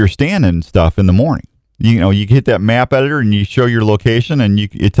get to your stand and stuff in the morning. You hit that map editor and you show your location, and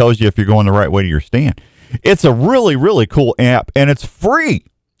it tells you if you're going the right way to your stand. It's a really, really cool app, and it's free.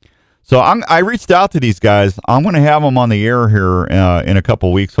 So I reached out to these guys. I'm going to have them on the air here in a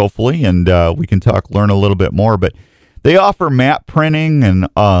couple weeks, hopefully, and we can learn a little bit more. But they offer map printing and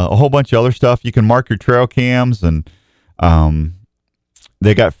a whole bunch of other stuff. You can mark your trail cams, and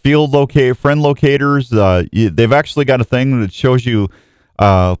they got friend locators. They've actually got a thing that shows you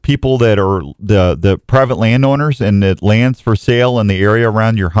people that are the private landowners and the lands for sale in the area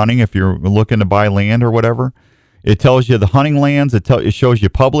around your hunting if you're looking to buy land or whatever. It tells you the hunting lands. It shows you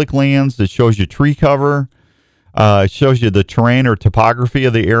public lands. It shows you tree cover. It shows you the terrain or topography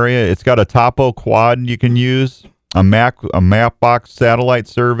of the area. It's got a topo quad you can use, a map box satellite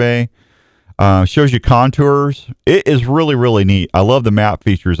survey. Shows you contours. It is really, really neat. I love the map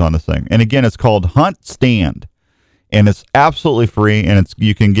features on this thing. And again, it's called HuntStand, and it's absolutely free. And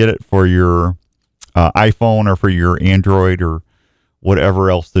you can get it for your iPhone or for your Android or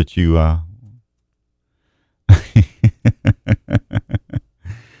whatever else that you.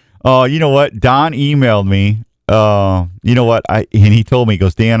 Oh, you know what? Don emailed me. You know what? And he told me, he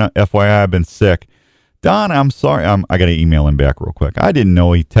goes, Dan, FYI, I've been sick. Don, I'm sorry. I got to email him back real quick. I didn't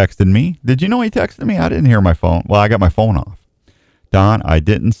know he texted me. Did you know he texted me? I didn't hear my phone. Well, I got my phone off. Don, I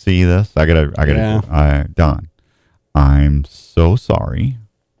didn't see this. Don, I'm so sorry.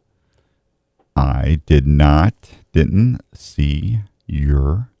 I didn't see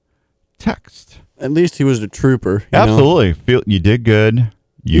your text. At least he was a trooper. Absolutely. You did good.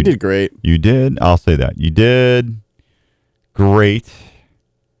 You did great. You did. I'll say that. You did great.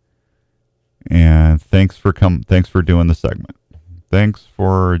 And thanks for doing the segment. Thanks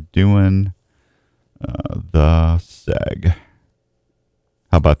for doing the seg.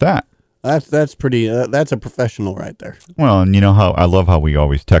 How about that? That's pretty. That's a professional right there. Well, and you know how I love how we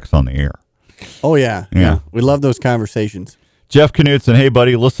always text on the air. Oh yeah. We love those conversations. Jeff Knutson, hey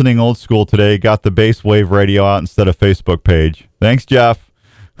buddy, listening old school today. Got the base wave radio out instead of Facebook page. Thanks, Jeff.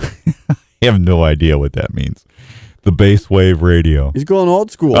 I have no idea what that means. The base wave radio. He's going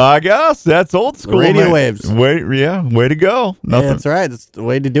old school. I guess that's old school. Radio man. waves. Way to go. Yeah, that's right. That's the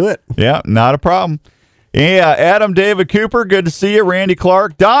way to do it. Yeah, not a problem. Yeah, Adam David Cooper, good to see you. Randy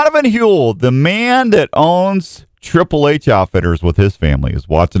Clark, Donovan Huell, the man that owns Triple H Outfitters with his family, is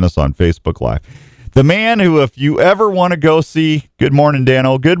watching us on Facebook Live. The man who, if you ever want to go see, good morning,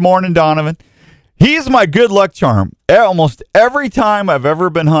 Dano. Good morning, Donovan. He's my good luck charm. Almost every time I've ever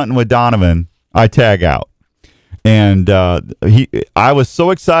been hunting with Donovan, I tag out. And I was so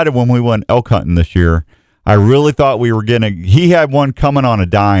excited when we went elk hunting this year. I really thought we were he had one coming on a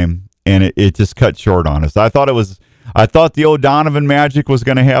dime, and it just cut short on us. I thought the old Donovan magic was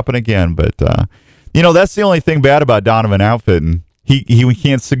going to happen again, but that's the only thing bad about Donovan outfitting. He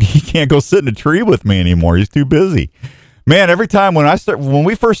can't go sit in a tree with me anymore. He's too busy. Man, every time when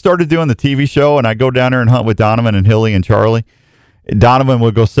we first started doing the TV show and I go down there and hunt with Donovan and Hilly and Charlie, Donovan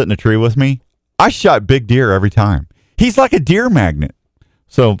would go sit in a tree with me. I shot big deer every time. He's like a deer magnet.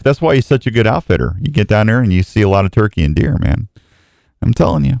 So that's why he's such a good outfitter. You get down there and you see a lot of turkey and deer, man. I'm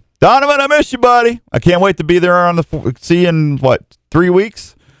telling you. Donovan, I miss you, buddy. I can't wait to be there see you in 3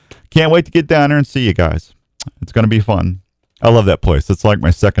 weeks? Can't wait to get down there and see you guys. It's going to be fun. I love that place. It's like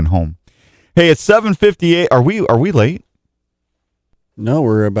my second home. Hey, it's 7:58. Are we late? No,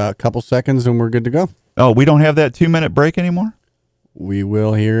 we're about a couple seconds and we're good to go. Oh, we don't have that 2-minute break anymore? We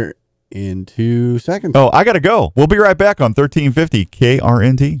will here in 2 seconds. Oh, I got to go. We'll be right back on 1350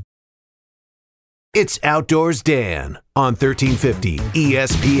 KRNT. It's Outdoors Dan on 1350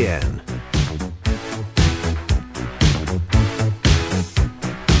 ESPN.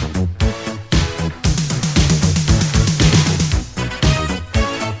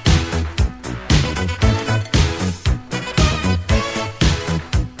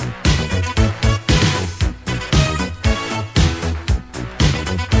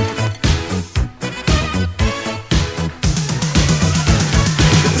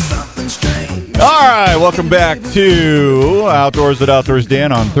 All right, welcome back to Outdoors at Outdoors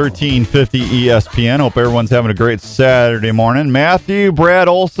Dan on 1350 ESPN. Hope everyone's having a great Saturday morning. Matthew, Brad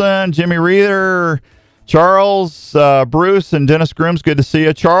Olson, Jimmy Reeder, Charles, Bruce, and Dennis Grooms, good to see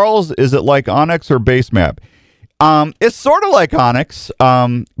you. Charles, is it like Onyx or Base Map? It's sort of like Onyx,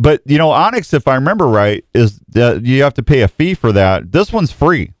 but, Onyx, if I remember right, is you have to pay a fee for that. This one's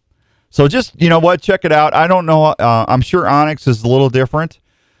free. So just, check it out. I don't know. I'm sure Onyx is a little different.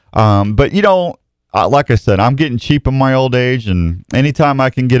 But like I said, I'm getting cheap in my old age, and anytime I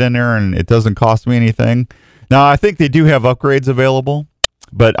can get in there and it doesn't cost me anything. Now, I think they do have upgrades available,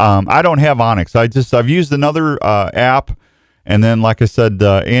 but I don't have Onyx. I've used another app, and then, like I said,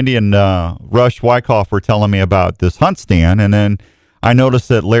 Andy and Rush Wyckoff were telling me about this hunt stand, and then I noticed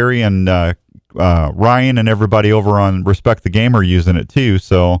that Larry and Ryan and everybody over on Respect the Game are using it too,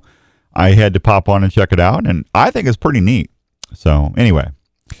 so I had to pop on and check it out, and I think it's pretty neat. So, anyway.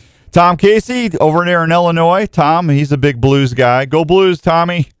 Tom Casey over there in Illinois. Tom, he's a big Blues guy. Go Blues,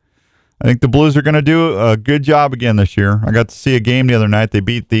 Tommy. I think the Blues are going to do a good job again this year. I got to see a game the other night. They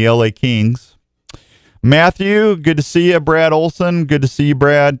beat the LA Kings. Matthew, good to see you. Brad Olson, good to see you,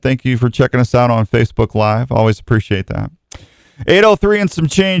 Brad. Thank you for checking us out on Facebook Live. Always appreciate that. 8:03 and some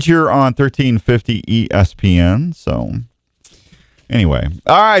change here on 1350 ESPN. So, anyway,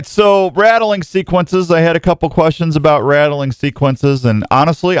 all right, so rattling sequences. I had a couple questions about rattling sequences, and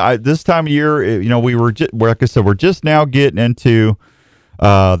honestly, this time of year, we were like I said, we're just now getting into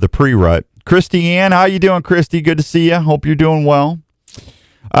the pre-rut. Christy Ann, how you doing, Christy? Good to see you. Hope you're doing well.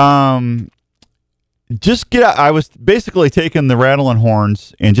 I was basically taking the rattling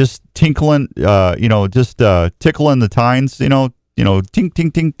horns and just tinkling, tickling the tines, tink, tink,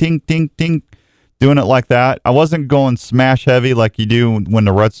 tink, tink, tink, tink. Doing it like that. I wasn't going smash heavy like you do when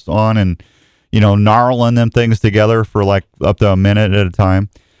the rut's on and, gnarling them things together for like up to a minute at a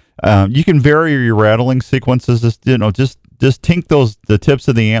time. You can vary your rattling sequences. Just tink the tips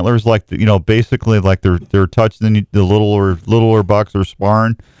of the antlers like, basically like they're touching the littler bucks or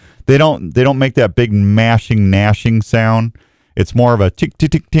sparring. They don't make that big mashing, gnashing sound. It's more of a tick, tick,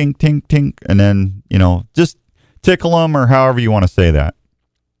 tick, tink, tink, tink. And then, just tickle them or however you want to say that.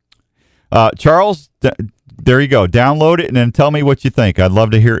 Charles, there you go. Download it and then tell me what you think. I'd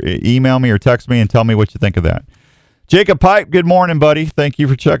love to hear. Email me or text me and tell me what you think of that. Jacob Pipe, good morning, buddy. Thank you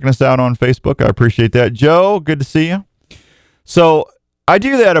for checking us out on Facebook. I appreciate that. Joe, good to see you. So I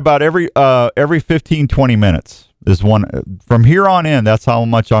do that about every 15, 20 minutes. is one. From here on in, that's how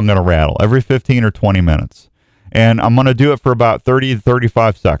much I'm going to rattle every 15 or 20 minutes. And I'm going to do it for about 30 to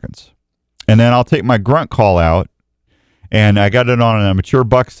 35 seconds. And then I'll take my grunt call out, and I got it on a mature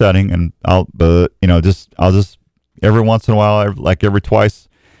buck setting, and I'll just every once in a while, like every twice.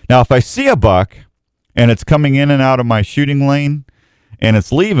 Now, if I see a buck and it's coming in and out of my shooting lane and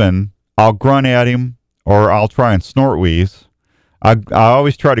it's leaving, I'll grunt at him, or I'll try and snort wheeze. I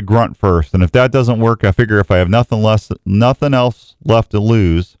always try to grunt first, and if that doesn't work, I figure if I have nothing else left to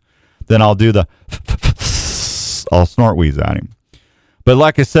lose, then I'll do the I'll snort wheeze at him. But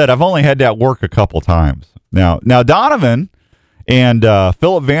like I said, I've only had that work a couple times. Now Donovan and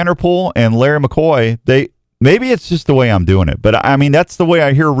Philip Vanderpool and Larry McCoy, maybe it's just the way I'm doing it, but I mean that's the way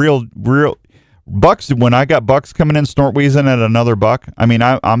I hear real bucks. When I got bucks coming in snort wheezing at another buck, I mean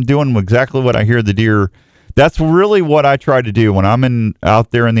I'm doing exactly what I hear the deer. That's really what I try to do when I'm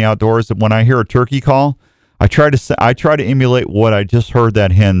out there in the outdoors. When I hear a turkey call, I try to emulate what I just heard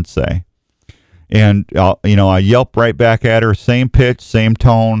that hen say. And, I yelp right back at her, same pitch, same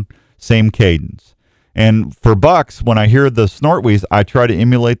tone, same cadence. And for bucks, when I hear the snort wheeze, I try to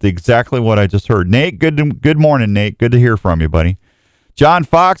emulate exactly what I just heard. Nate, good morning, Nate. Good to hear from you, buddy. John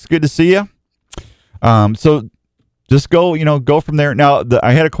Fox, good to see you. So just go from there. Now,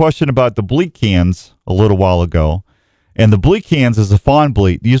 I had a question about the bleat cans a little while ago. And the bleat cans is a fawn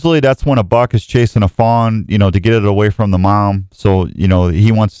bleat. Usually that's when a buck is chasing a fawn, to get it away from the mom. So,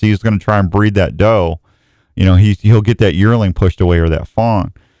 he's going to try and breed that doe. He'll get that yearling pushed away or that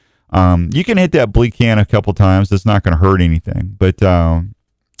fawn. You can hit that bleat can a couple times. It's not going to hurt anything. But,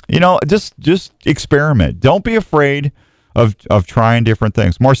 just experiment. Don't be afraid of trying different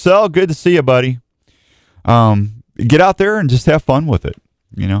things. Marcel, good to see you, buddy. Get out there and just have fun with it,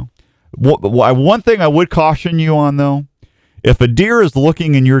 One thing I would caution you on, though, if a deer is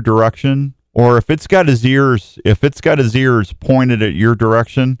looking in your direction, or if it's got his ears pointed at your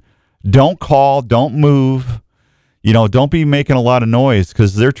direction, don't call, don't move, don't be making a lot of noise,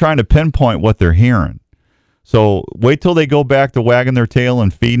 because they're trying to pinpoint what they're hearing. So wait till they go back to wagging their tail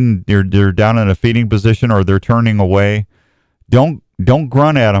and feeding. They're down in a feeding position, or they're turning away. Don't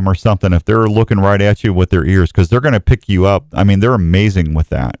grunt at them or something if they're looking right at you with their ears, because they're going to pick you up. I mean, they're amazing with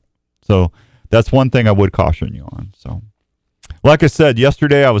that. So that's one thing I would caution you on. So, like I said,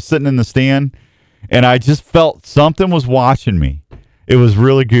 yesterday I was sitting in the stand and I just felt something was watching me. It was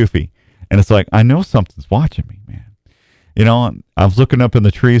really goofy. And it's like, I know something's watching me, man. I was looking up in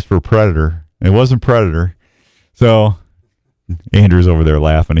the trees for a predator. It wasn't predator. So Andrew's over there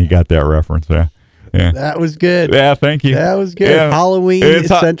laughing. He got that reference. Yeah. That was good. Yeah, thank you. That was good. Yeah.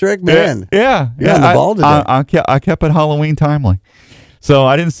 Halloween-centric, man. Yeah. You're on the ball today. I kept it Halloween timely. So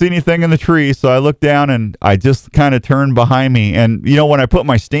I didn't see anything in the tree, so I looked down and I just kind of turned behind me. And, when I put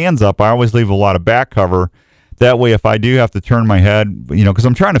my stands up, I always leave a lot of back cover. That way, if I do have to turn my head, because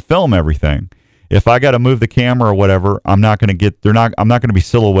I'm trying to film everything. If I got to move the camera or whatever, I'm not going to be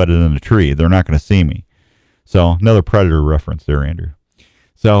silhouetted in the tree. They're not going to see me. So another predator reference there, Andrew.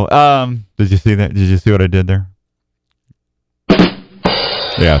 So, did you see that? Did you see what I did there?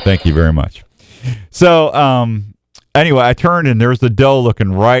 Yeah, thank you very much. So, anyway, I turned and there was the doe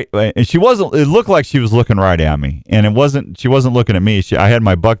looking right, and it looked like she was looking right at me, and she wasn't looking at me. I had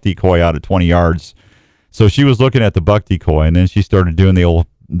my buck decoy out at 20 yards. So she was looking at the buck decoy, and then she started doing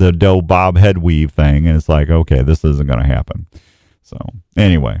the doe bob head weave thing, and it's like, okay, this isn't going to happen. So,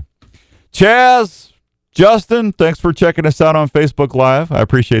 anyway. Chaz, Justin, thanks for checking us out on Facebook Live. I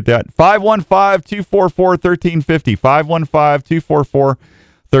appreciate that. 515-244-1350.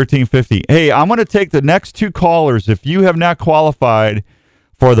 515-244-1350. Hey, I'm going to take the next two callers. If you have not qualified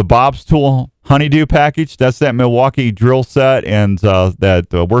for the Bob's Tool Honeydew package, that's that Milwaukee drill set and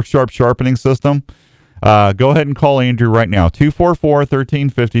that Work Sharp sharpening system, go ahead and call Andrew right now.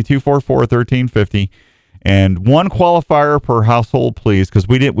 244-1350, 244-1350. And one qualifier per household, please, because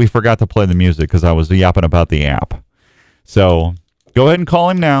we forgot to play the music because I was yapping about the app. So go ahead and call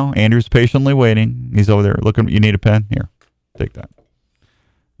him now. Andrew's patiently waiting. He's over there looking. You need a pen? Here, take that.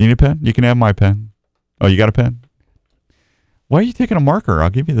 You need a pen? You can have my pen. Oh, you got a pen? Why are you taking a marker? I'll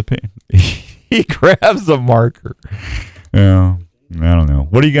give you the pen. He grabs a marker. Yeah, I don't know.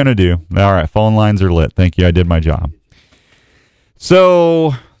 What are you going to do? All right, phone lines are lit. Thank you. I did my job.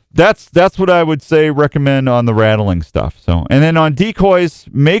 So that's what I would say recommend on the rattling stuff. So, and then on decoys,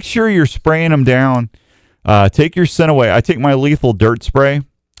 make sure you're spraying them down. Take your scent away. I take my lethal dirt spray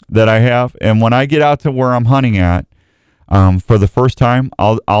that I have, and when I get out to where I'm hunting at, for the first time,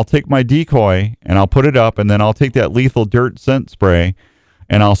 I'll take my decoy and I'll put it up, and then I'll take that lethal dirt scent spray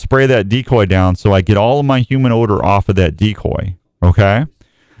and I'll spray that decoy down so I get all of my human odor off of that decoy. Okay.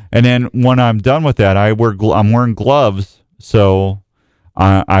 And then when I'm done with that, I'm wearing gloves, so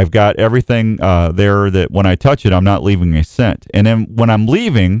I've got everything there that when I touch it, I'm not leaving a scent. And then when I'm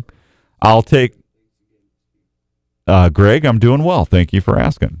leaving, I'll take. Greg, I'm doing well. Thank you for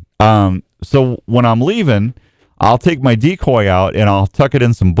asking. So when I'm leaving, I'll take my decoy out and I'll tuck it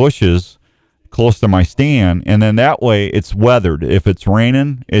in some bushes close to my stand, and then that way it's weathered. If it's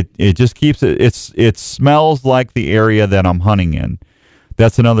raining, it just keeps it. It smells like the area that I'm hunting in.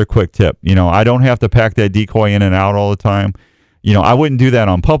 That's another quick tip. I don't have to pack that decoy in and out all the time. I wouldn't do that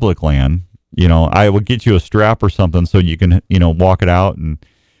on public land. I would get you a strap or something so you can, walk it out, and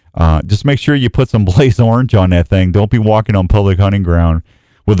just make sure you put some Blaze Orange on that thing. Don't be walking on public hunting ground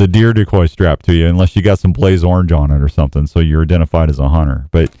with a deer decoy strapped to you unless you got some Blaze Orange on it or something so you're identified as a hunter.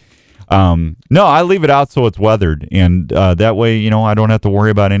 But no, I leave it out so it's weathered, and that way, I don't have to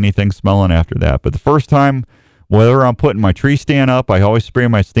worry about anything smelling after that. But the first time, whether I'm putting my tree stand up, I always spray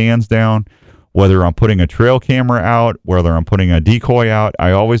my stands down. Whether I'm putting a trail camera out, whether I'm putting a decoy out,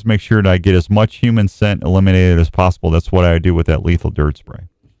 I always make sure that I get as much human scent eliminated as possible. That's what I do with that lethal dirt spray.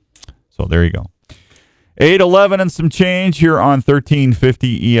 So there you go. 8:11 and some change here on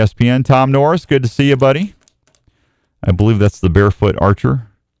 1350 ESPN. Tom Norris, good to see you, buddy. I believe that's the Barefoot Archer.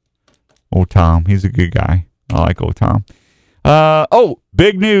 Oh, Tom, he's a good guy. I like Tom.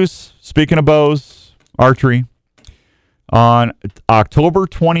 Big news. Speaking of bows, archery. On October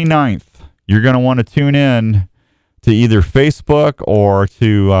 29th, you're going to want to tune in to either Facebook or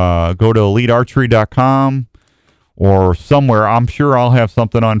to go to elitearchery.com or somewhere. I'm sure I'll have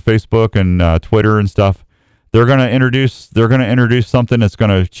something on Facebook and Twitter and stuff. They're going to introduce something that's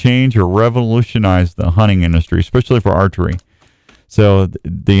going to change or revolutionize the hunting industry, especially for archery. So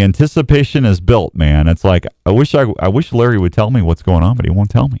the anticipation is built, man. It's like I wish Larry would tell me what's going on, but he won't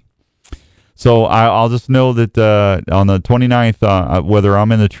tell me. So I'll just know that on the 29th, whether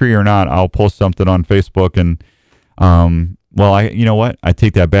I'm in the tree or not, I'll post something on Facebook. And you know what? I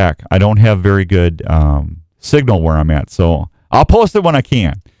take that back. I don't have very good signal where I'm at, so I'll post it when I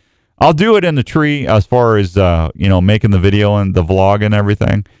can. I'll do it in the tree as far as making the video and the vlog and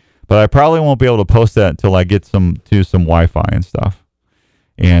everything. But I probably won't be able to post that until I get some Wi-Fi and stuff,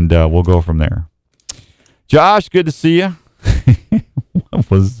 and we'll go from there. Josh, good to see you.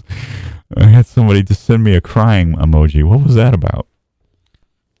 I had somebody just send me a crying emoji. What was that about?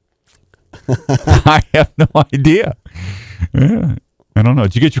 I have no idea. Yeah, I don't know.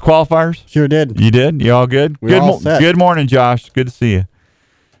 Did you get your qualifiers? Sure did. You did? You all good? We're all set. Good morning, Josh. Good to see you.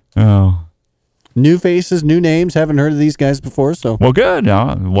 Oh. New faces, new names. Haven't heard of these guys before, so. Well, good.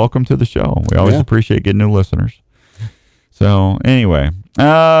 Welcome to the show. We always appreciate getting new listeners. So, anyway.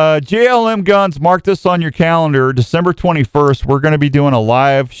 JLM Guns, mark this on your calendar. December 21st, we're going to be doing a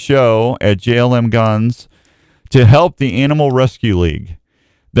live show at JLM Guns to help the Animal Rescue League.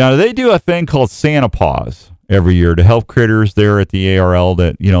 Now, they do a thing called Santa Paws every year to help critters there at the ARL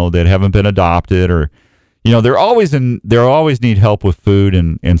that, that haven't been adopted, or, they're always need help with food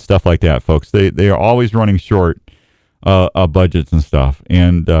and stuff like that, folks. They are always running short budgets and stuff.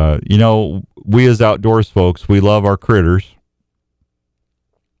 And, we as outdoors folks, we love our critters.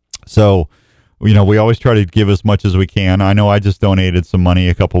 So, we always try to give as much as we can. I know I just donated some money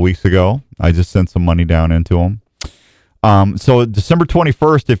a couple weeks ago. I just sent some money down into them. So December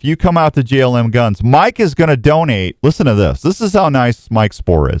 21st, if you come out to JLM Guns, Mike is going to donate. Listen to this. This is how nice Mike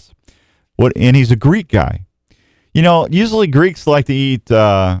Spohr is. And he's a Greek guy. Usually Greeks like to eat.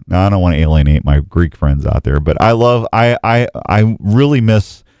 I don't want to alienate my Greek friends out there, but I really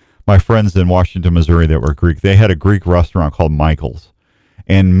miss my friends in Washington, Missouri that were Greek. They had a Greek restaurant called Michael's.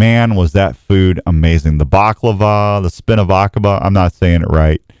 And man, was that food amazing. The baklava, the spinovakaba, I'm not saying it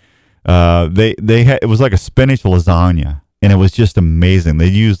right. They had, it was like a spinach lasagna, and it was just amazing. They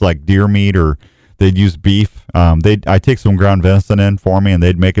used like deer meat, or they'd use beef. I take some ground venison in for me, and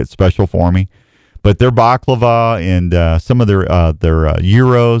they'd make it special for me. But their baklava and some of their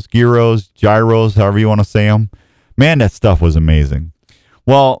gyros, however you want to say them, man, that stuff was amazing.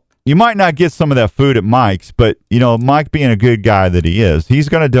 Well, you might not get some of that food at Mike's, but, Mike being a good guy that he is, he's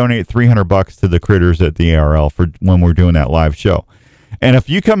going to donate $300 to the critters at the ARL for when we're doing that live show. And if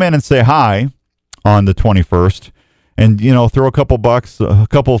you come in and say hi on the 21st and, throw a couple bucks, a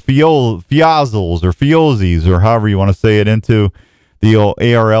couple fiazzles or fiozis or however you want to say it into the old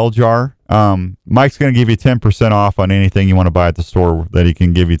ARL jar, Mike's going to give you 10% off on anything you want to buy at the store that he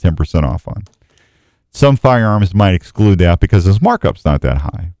can give you 10% off on. Some firearms might exclude that because his markup's not that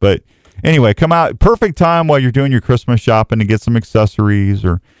high. But anyway, come out. Perfect time while you're doing your Christmas shopping to get some accessories,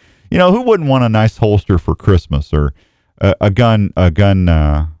 or, who wouldn't want a nice holster for Christmas, or a gun.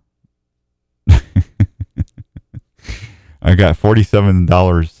 I got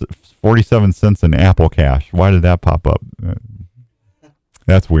 $47 in Apple Cash. Why did that pop up?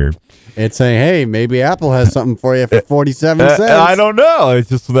 That's weird. It's saying, hey, maybe Apple has something for you for 47 cents. I don't know. It's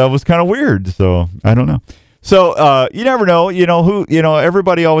just that was kind of weird. So I don't know. So you never know.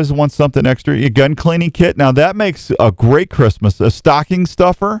 Everybody always wants something extra. A gun cleaning kit. Now that makes a great Christmas. A stocking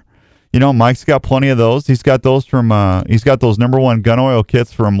stuffer. Mike's got plenty of those. He's got those from. He's got those #1 gun oil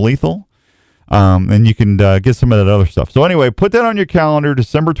kits from Lethal. And you can get some of that other stuff. So anyway, put that on your calendar,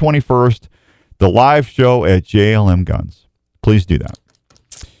 December 21st, the live show at JLM Guns. Please do that.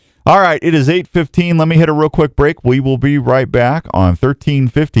 All right, it is 8:15. Let me hit a real quick break. We will be right back on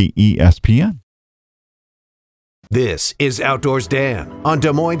 1350 ESPN. This is Outdoors Dan on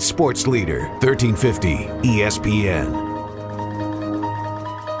Des Moines Sports Leader, 1350 ESPN.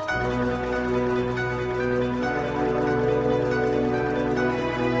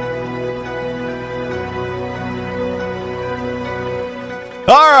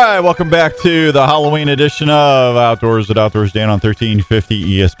 All right, welcome back to the Halloween edition of Outdoors at Outdoors Dan on 1350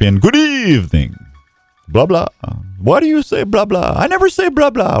 ESPN. Good evening. Blah, blah. Why do you say blah, blah? I never say blah,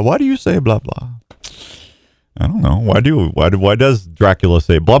 blah. Why do you say blah, blah? I don't know. Why does Dracula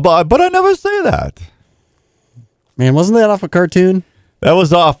say blah, blah? But I never say that. Man, wasn't that off a cartoon? That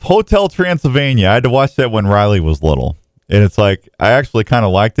was off Hotel Transylvania. I had to watch that when Riley was little. And it's like, I actually kind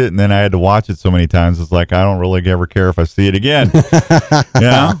of liked it, and then I had to watch it so many times. It's like, I don't really ever care if I see it again. But,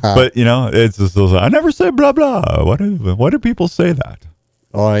 it's just, I never say blah, blah. Why do people say that?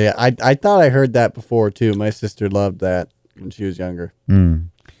 Oh, yeah. I thought I heard that before, too. My sister loved that when she was younger.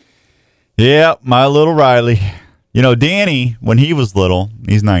 Yeah, my little Riley. Danny, when he was little,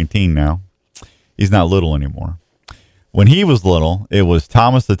 he's 19 now. He's not little anymore. When he was little, it was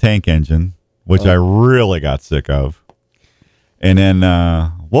Thomas the Tank Engine, which I really got sick of. And then,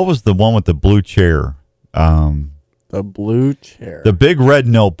 what was the one with the blue chair? The blue chair. The big red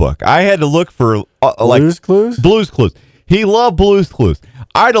notebook. I had to look for Blue's Clues? Blue's Clues. He loved Blue's Clues.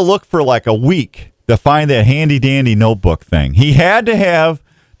 I had to look for like a week to find that handy dandy notebook thing. He had to have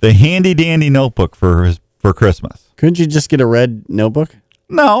the handy dandy notebook for Christmas. Couldn't you just get a red notebook?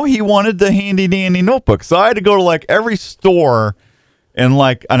 No, he wanted the handy dandy notebook. So I had to go to like every store in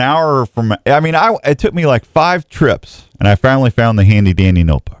like an hour from. It took me like 5 trips. And I finally found the handy dandy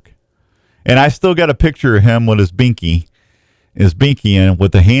notebook. And I still got a picture of him with his binky in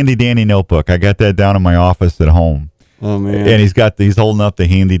with the handy dandy notebook. I got that down in my office at home. Oh man. And he's holding up the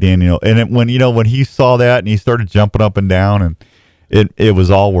handy dandy notebook. And when he saw that and he started jumping up and down, and it was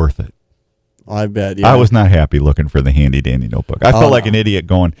all worth it. I bet. Yeah. I was not happy looking for the handy dandy notebook. I felt like an idiot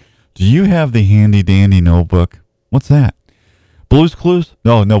going, "Do you have the handy dandy notebook? What's that? Blue's Clues?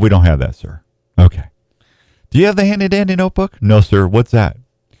 No, we don't have that, sir." Okay. "Do you have the handy dandy notebook?" "No, sir." "What's that?"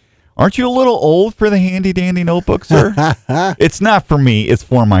 "Aren't you a little old for the handy dandy notebook, sir?" "It's not for me. It's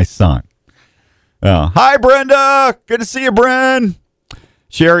for my son." Hi, Brenda. Good to see you, Bren.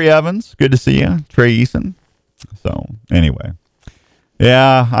 Sherry Evans. Good to see you. Trey Eason. So, anyway.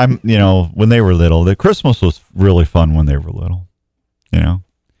 Yeah, when they were little, the Christmas was really fun when they were little. Yeah.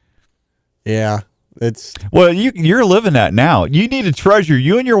 Well, you're living that now. You need to treasure,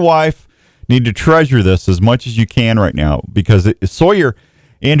 you and your wife need to treasure this as much as you can right now, because Sawyer,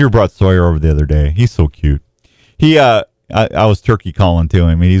 Andrew brought Sawyer over the other day. He's so cute. I was turkey calling to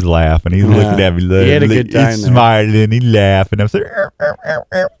him, and he's laughing. He's looking at me. He had a good time. He's smiling. He laughed, and I was like,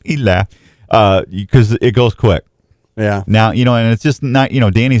 he laughed because it goes quick. Yeah. Now, and it's just not,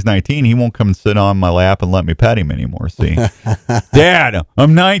 Danny's 19. He won't come and sit on my lap and let me pet him anymore. See, Dad,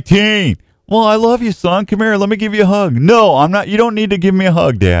 I'm 19. Well, I love you, son. Come here. Let me give you a hug. No, I'm not. You don't need to give me a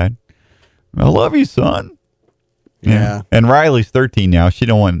hug, Dad. I love you, son. Yeah. And Riley's 13 now. She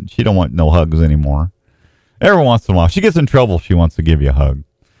don't want no hugs anymore. Every once in a while, she gets in trouble. She wants to give you a hug.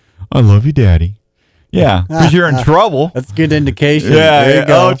 I love you, Daddy. Yeah, because you're in trouble. That's a good indication. Yeah. There you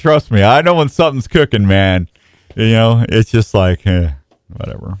go. Oh, trust me. I know when something's cooking, man. It's just like,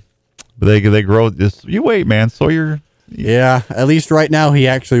 whatever. But they grow. Just you wait, man. So Yeah, at least right now he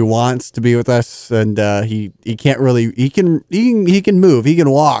actually wants to be with us, and he can't really. He can move. He can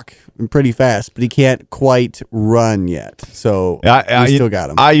walk pretty fast, but he can't quite run yet. So we still got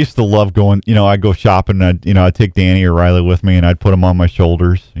him. I used to love going. I'd go shopping. And I'd take Danny or Riley with me, and I'd put them on my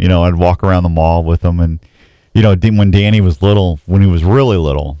shoulders. I'd walk around the mall with them, and when Danny was little, when he was really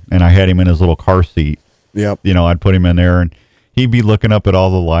little, and I had him in his little car seat. Yep. I'd put him in there, and he'd be looking up at all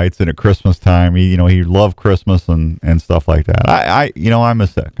the lights, and at Christmas time, he loved Christmas and stuff like that. I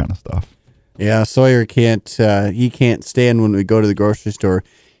miss that kind of stuff. Yeah, Sawyer can't stand when we go to the grocery store.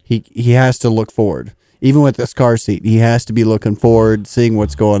 He has to look forward. Even with this car seat, he has to be looking forward, seeing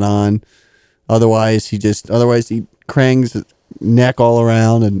what's going on. Otherwise he Krang's neck all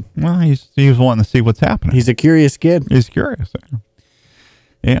around, and Well, he was wanting to see what's happening. he's a curious kid. He's curious.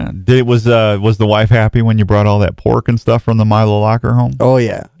 Yeah. Was the wife happy when you brought all that pork and stuff from the Milo Locker home? Oh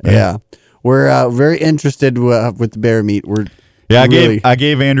yeah. We're very interested with the bear meat. Yeah, really, I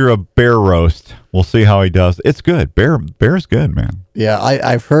gave Andrew a bear roast. We'll see how he does. It's good. Bear's good, man. Yeah,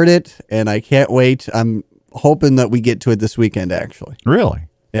 I've heard it, and I can't wait. I'm hoping that we get to it this weekend, actually. Really?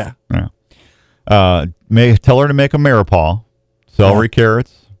 Yeah. Yeah. Tell her to make a Maripaw, celery,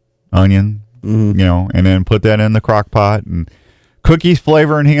 carrots, onion, Mm-hmm. and then put that in the crock pot and cookies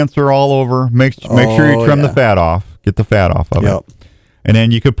flavor enhancer all over. Make sure you trim the fat off. Get the fat off of it. And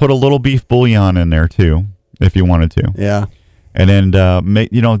then you could put a little beef bouillon in there too, if you wanted to. Yeah. And then make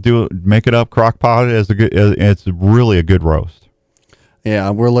it up crock pot as it's really a good roast. Yeah,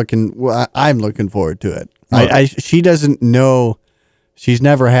 I'm looking forward to it. She doesn't know. She's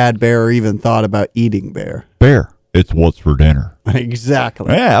never had bear or even thought about eating bear. Bear, it's what's for dinner.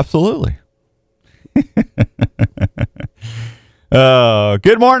 Exactly. Yeah, absolutely.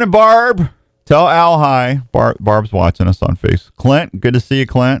 Good morning, Barb. Tell Al hi. Barb's watching us on Facebook. Clint, good to see you,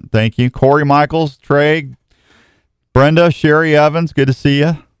 Clint. Thank you. Corey Michaels, Trey, Brenda, Sherry Evans, good to see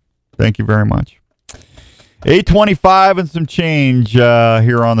you. Thank you very much. 8:25 and some change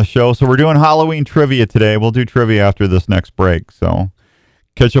here on the show. So we're doing Halloween trivia today. We'll do trivia after this next break. So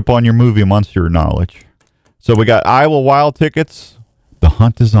catch up on your movie monster knowledge. So we got Iowa Wild tickets. The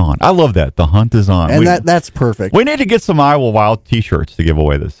hunt is on. I love that. The hunt is on. And that's perfect. We need to get some Iowa Wild t-shirts to give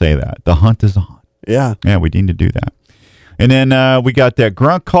away that say that. The hunt is on. Yeah. Yeah, we need to do that. And then we got that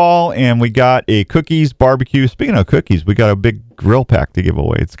grunt call, and we got a cookies barbecue. Speaking of cookies, we got a big grill pack to give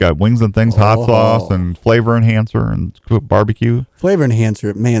away. It's got wings and things, hot sauce, and flavor enhancer, and barbecue. Flavor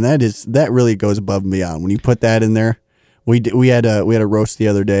enhancer, man, that really goes above and beyond. When you put that in there, we had a roast the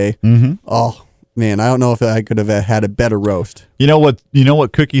other day. Mm-hmm. Oh man, I don't know if I could have had a better roast. You know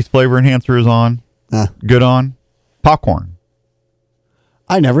what cookies flavor enhancer is on? Good on? Popcorn.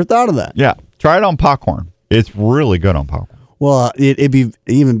 I never thought of that. Yeah, try it on popcorn. It's really good on popcorn. Well, it'd be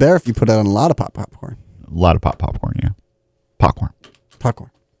even better if you put it on a lot of popcorn. A lot of popcorn, yeah. Popcorn.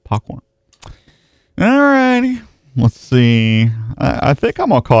 All righty. Let's see. I think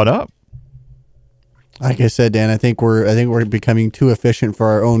I'm all caught up. Like I said, Dan, I think we're becoming too efficient for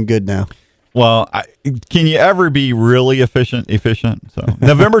our own good now. Well, can you ever be really efficient? So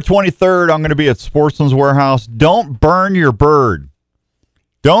November 23rd, I'm going to be at Sportsman's Warehouse. Don't burn your bird.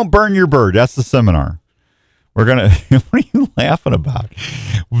 Don't burn your bird. That's the seminar. We're going to, what are you laughing about?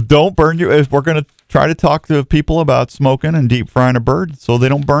 Don't burn your, we're going to try to talk to people about smoking and deep frying a bird so they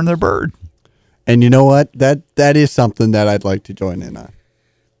don't burn their bird. And you know what? That is something that I'd like to join in on.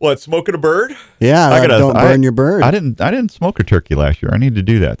 What, smoking a bird? Yeah, don't burn your bird. I didn't smoke a turkey last year. I need to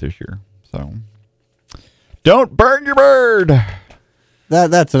do that this year. So, don't burn your bird.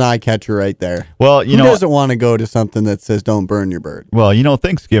 That's an eye catcher right there. Well, who doesn't want to go to something that says "Don't burn your bird"? Well,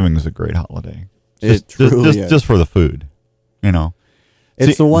 Thanksgiving is a great holiday. It truly is. Just for the food,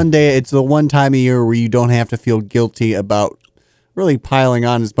 It's the one day. It's the one time of year where you don't have to feel guilty about really piling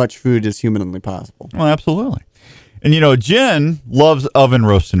on as much food as humanly possible. Well, absolutely. And Jen loves oven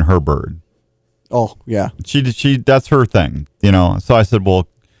roasting her bird. Oh yeah, she that's her thing. So I said, well,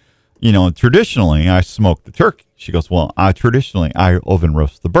 traditionally I smoke the turkey. She goes, well, I oven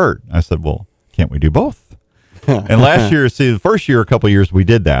roast the bird. I said, well, can't we do both? And last year, the first year, a couple of years, we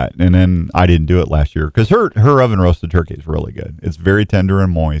did that, and then I didn't do it last year because her oven roasted turkey is really good. It's very tender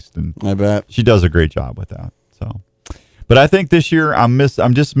and moist, and I bet she does a great job with that. So, but I think this year I'm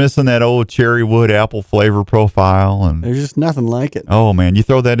just missing that old cherry wood apple flavor profile, and there's just nothing like it. Oh man, you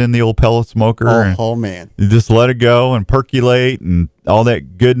throw that in the old pellet smoker, oh man, you just let it go and percolate, and all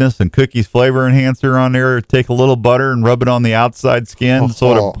that goodness and cookies flavor enhancer on there. Take a little butter and rub it on the outside skin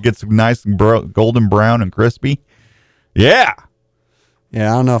so it gets nice and golden brown and crispy. Yeah. I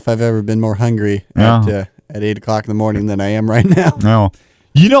don't know if I've ever been more hungry at 8:00 in the morning than I am right now. No.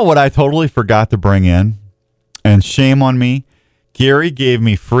 You know what I totally forgot to bring in? And shame on me. Gary gave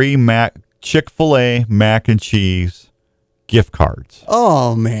me free Chick-fil-A mac and cheese gift cards.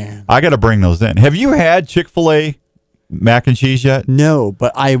 Oh man. I got to bring those in. Have you had Chick-fil-A mac and cheese yet? No,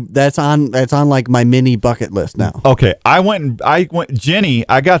 but that's on like my mini bucket list now. Okay, I went Jenny,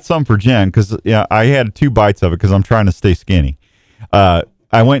 I got some for Jen because I had 2 bites of it because I'm trying to stay skinny. I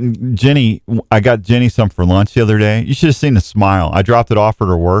got Jenny some for lunch the other day. You should have seen the smile. I dropped it off at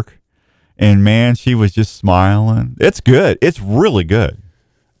her work, and man, she was just smiling. It's good. It's really good.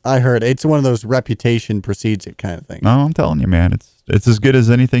 I heard it's one of those reputation precedes it kind of thing. No, I'm telling you, man, it's as good as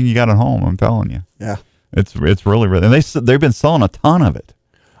anything you got at home. I'm telling you. Yeah. It's really, and they've been selling a ton of it.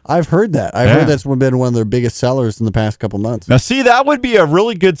 I've heard that. I've heard that's been one of their biggest sellers in the past couple months. Now, see, that would be a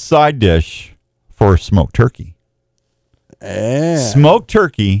really good side dish for smoked turkey. Yeah. Smoked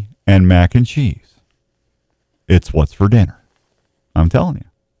turkey and mac and cheese. It's what's for dinner. I'm telling you.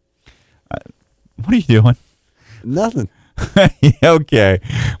 What are you doing? Nothing. Okay.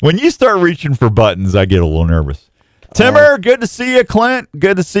 When you start reaching for buttons, I get a little nervous. Timmer, good to see you. Clint,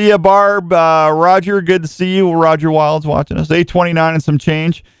 good to see you. Barb, Roger, good to see you. Roger Wild's watching us. 8:29 and some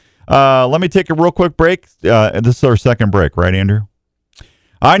change. Let me take a real quick break. This is our second break, right, Andrew?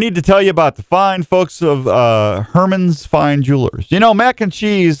 I need to tell you about the fine folks of Herman's Fine Jewelers. You know, mac and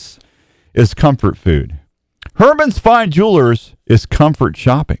cheese is comfort food. Herman's Fine Jewelers is comfort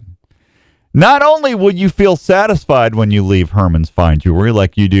shopping. Not only will you feel satisfied when you leave Herman's Fine Jewelry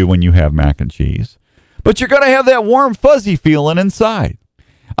like you do when you have mac and cheese, but you're going to have that warm, fuzzy feeling inside.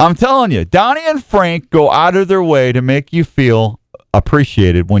 I'm telling you, Donnie and Frank go out of their way to make you feel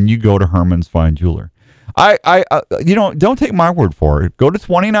appreciated when you go to Herman's Fine Jeweler. Don't take my word for it. Go to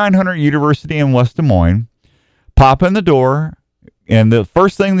 2900 University in West Des Moines, pop in the door, and the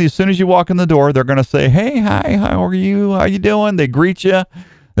first thing, as soon as you walk in the door, they're going to say, "Hey, hi, how are you? How you doing?" They greet you.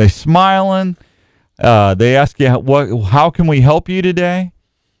 They smiling. They ask you, how can we help you today?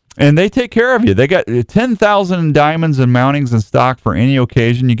 And they take care of you. They got 10,000 diamonds and mountings in stock for any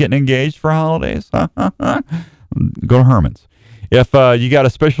occasion. You getting engaged for holidays? Go to Herman's. If you got a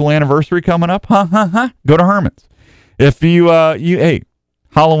special anniversary coming up, go to Herman's. If hey,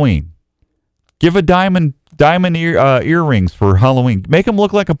 Halloween, give a diamond earrings for Halloween. Make them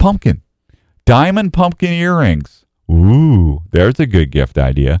look like a pumpkin. Diamond pumpkin earrings. Ooh, there's a good gift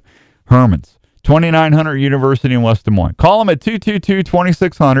idea. Herman's, 2900 University in West Des Moines. Call them at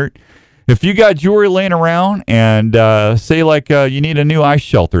 222-2600. If you got jewelry laying around and say like you need a new ice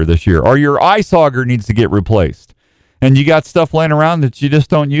shelter this year, or your ice auger needs to get replaced, and you got stuff laying around that you just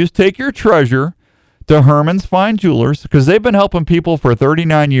don't use, take your treasure to Herman's Fine Jewelers, because they've been helping people for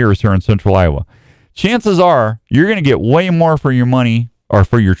 39 years here in Central Iowa. Chances are you're going to get way more for your money or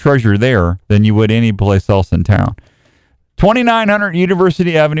for your treasure there than you would any place else in town. 2900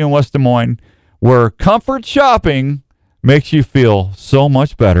 University Avenue in West Des Moines, where comfort shopping makes you feel so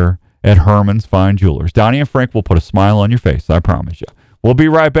much better at Herman's Fine Jewelers. Donnie and Frank will put a smile on your face, I promise you. We'll be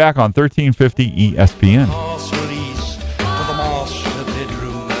right back on 1350 ESPN.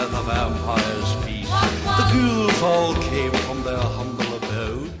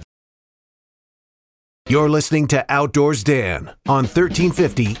 You're listening to Outdoors Dan on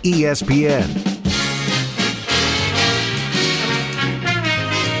 1350 ESPN.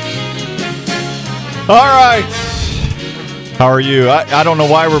 All right. How are you? I don't know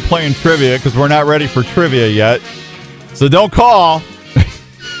why we're playing trivia, because we're not ready for trivia yet. So don't call.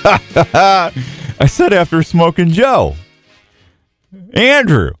 I said after Smoking Joe.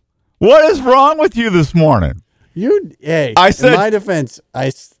 Andrew, what is wrong with you this morning? I said, in my defense, I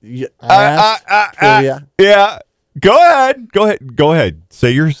asked trivia. Yeah. Go ahead.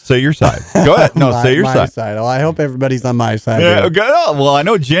 Say your side. Go ahead. No, say your my side. Oh, I hope everybody's on my side. Yeah. Well, I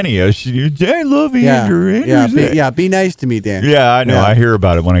know Jenny is. I love Andrew. Be nice to me, Dan. Yeah, I know. Yeah. I hear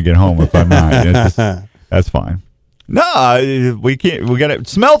about it when I get home. If I'm not, that's fine. No, we can't. We got it.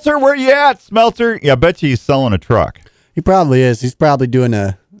 Smelter, where you at, Smelter? Yeah, I bet you he's selling a truck. He probably is. He's probably doing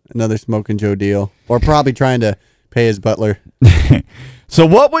another Smoking Joe deal, or probably trying to pay his butler. So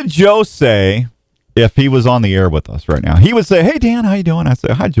what would Joe say if he was on the air with us right now? He would say, "Hey, Dan, how you doing?" I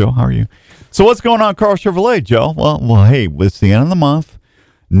say, "Hi, Joe. How are you?" So what's going on, Carl Chevrolet, Joe? Well, hey, it's the end of the month.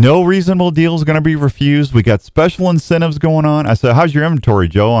 No reasonable deal is going to be refused. We got special incentives going on. I said, "How's your inventory,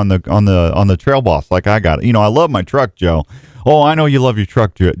 Joe, on the Trail Boss?" Like I got it. You know, I love my truck, Joe. Oh, I know you love your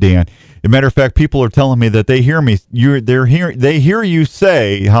truck, Dan. As a matter of fact, people are telling me that they hear me. They hear you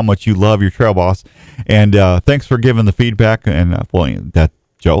say how much you love your Trail Boss, and thanks for giving the feedback. And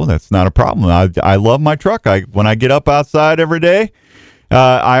Joe, that's not a problem. I love my truck. When I get up outside every day,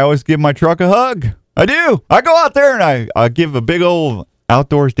 I always give my truck a hug. I do. I go out there and I give a big old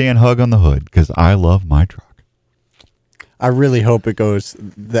Outdoors Dan hug on the hood because I love my truck. I really hope it goes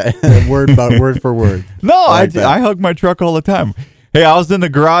that word for word. No, I hug my truck all the time. Hey, I was in the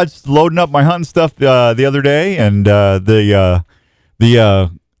garage loading up my hunting stuff the other day, and the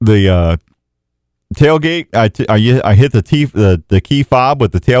tailgate. I hit the key fob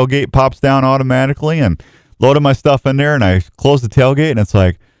with the tailgate pops down automatically, and loaded my stuff in there, and I closed the tailgate, and it's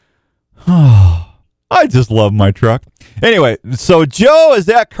like, oh, I just love my truck. Anyway, so Joe is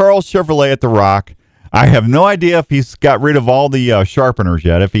at Carl Chevrolet at the Rock. I have no idea if he's got rid of all the sharpeners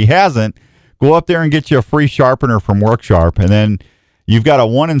yet. If he hasn't, go up there and get you a free sharpener from Work Sharp, and then you've got a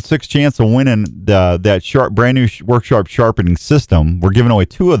 1 in 6 chance of winning that brand new Worksharp sharpening system. We're giving away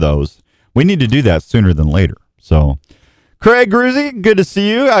 2 of those. We need to do that sooner than later. So, Craig Gruzy, good to see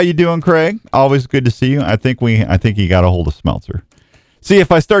you. How you doing, Craig? Always good to see you. I think he got a hold of Smeltzer. See,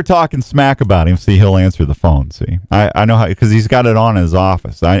 if I start talking smack about him, see, he'll answer the phone. See, I know how, because he's got it on in his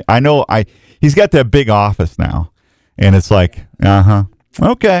office. I know he's got that big office now, and it's like,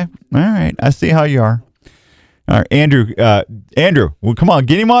 okay, all right, I see how you are. All right, Andrew, well, come on,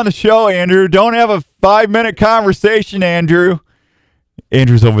 get him on the show, Andrew. Don't have a 5-minute conversation, Andrew.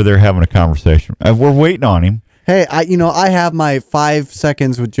 Andrew's over there having a conversation. We're waiting on him. Hey, I have my 5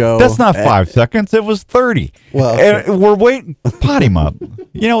 seconds with Joe. That's not 5 seconds. It was 30. Well, and we're waiting. Pot him up.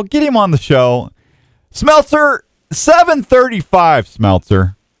 Get him on the show. Smeltzer, 7:35.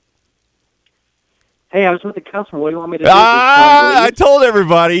 Smeltzer. Hey, I was with the customer. What do you want me to do? I told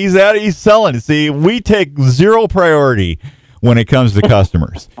everybody he's selling. See, we take zero priority when it comes to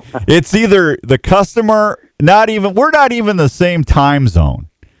customers. It's either the customer. We're not even the same time zone.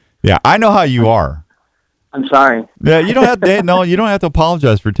 Yeah, I know how you are. I'm sorry. Yeah, you don't have to. No, you don't have to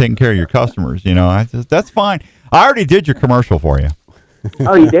apologize for taking care of your customers. That's fine. I already did your commercial for you.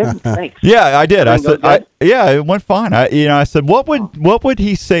 Oh, you did? Thanks. Yeah, I did. I said, it went fine. I said, what would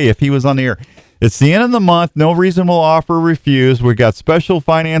he say if he was on the air? It's the end of the month. No reasonable offer refused. We got special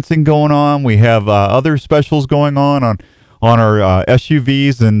financing going on. We have other specials going on our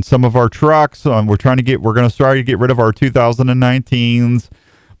SUVs and some of our trucks. We're going to start to get rid of our 2019s.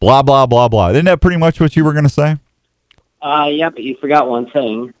 Blah, blah, blah, blah. Isn't that pretty much what you were going to say? Yeah, but you forgot one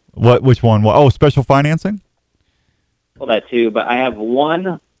thing. What? Which one? Oh, special financing? Well, that too, but I have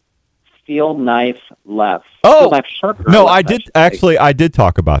one steel knife left. Oh! Steel knife sharpener No, left, I did. Actually, I did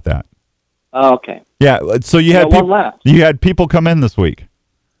talk about that. Oh, okay. Yeah, so you had one left. You had people come in this week.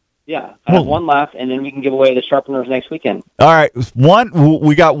 Yeah, I have one left, and then we can give away the sharpeners next weekend. All right,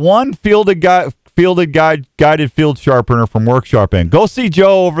 we got one guided field sharpener from Worksharp in. Go see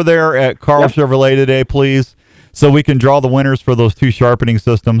Joe over there at Carl Chevrolet today, please, so we can draw the winners for those 2 sharpening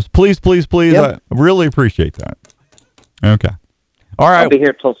systems. Please, please, please. Yep. I really appreciate that. Okay. All right. I'll be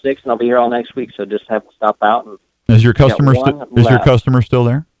here till 6, and I'll be here all next week, so just have to stop out. And is your customer still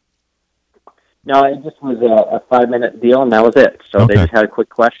there? No, it just was a 5-minute deal, and that was it. So They just had a quick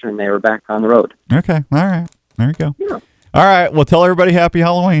question, and they were back on the road. Okay. All right. There you go. Yeah. All right. Well, tell everybody Happy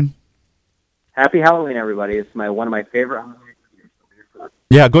Halloween. Happy Halloween, everybody. It's one of my favorite holidays.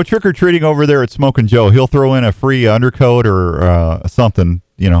 Yeah, go trick-or-treating over there at Smokin' Joe. He'll throw in a free undercoat or something,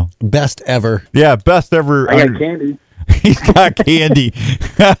 Best ever. Yeah, best ever. I got candy. He's got candy.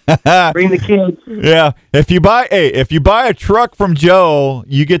 Bring the kids. Yeah, if you buy a truck from Joe,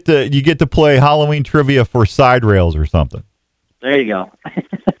 you get to play Halloween trivia for side rails or something. There you go.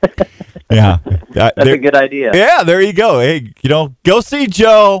 Yeah, that's a good idea. Yeah, there you go. Hey, go see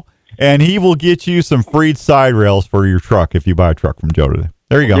Joe, and he will get you some free side rails for your truck if you buy a truck from Joe today.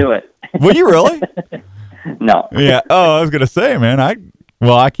 There you go. Do it. Will you really? No. Yeah. Oh, I was gonna say, man. I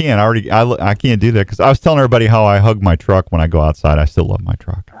can't. I can't do that because I was telling everybody how I hug my truck when I go outside. I still love my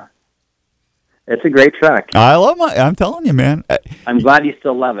truck. It's a great truck. I'm telling you, man. I'm glad you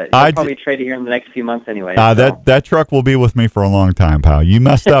still love it. I'll probably trade it here in the next few months anyway. That truck will be with me for a long time, pal. You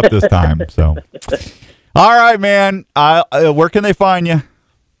messed up this time, so. All right, man. Where can they find you?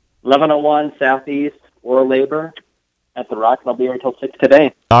 1101 Southeast Oral Labor at the Rock. I'll be here until 6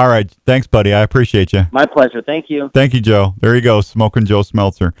 today. All right. Thanks, buddy. I appreciate you. My pleasure. Thank you. Thank you, Joe. There you go, Smokin' Joe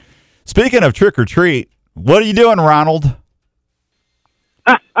Smeltzer. Speaking of trick or treat, what are you doing, Ronald?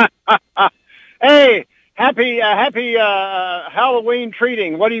 Hey, happy Halloween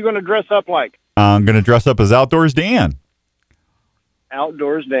treating. What are you going to dress up like? I'm going to dress up as Outdoors Dan.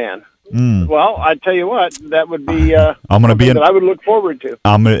 Outdoors Dan. Well, I tell you what, that would be I'm going to be that I would look forward to.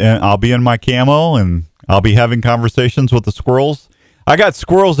 I'll be in my camo and I'll be having conversations with the squirrels. I got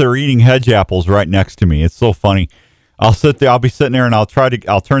squirrels that are eating hedge apples right next to me. It's so funny. I'll be sitting there and I'll turn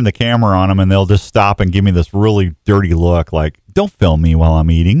the camera on them and they'll just stop and give me this really dirty look like, don't film me while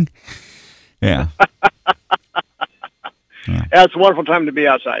I'm eating. Yeah. Yeah, it's a wonderful time to be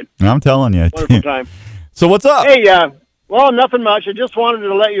outside. I'm telling you. Wonderful time. So what's up? Hey, well, nothing much. I just wanted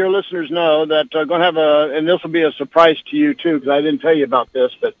to let your listeners know that I'm going to have and this will be a surprise to you too, because I didn't tell you about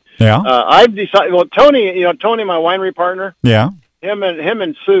this, but yeah, I've decided. Well, Tony, my winery partner. Yeah. Him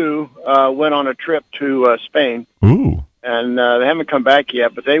and Sue went on a trip to Spain. Ooh. And they haven't come back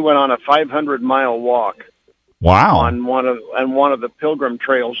yet, but they went on a 500-mile walk. Wow. On one of the pilgrim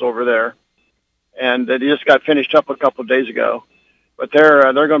trails over there, and they just got finished up a couple of days ago. But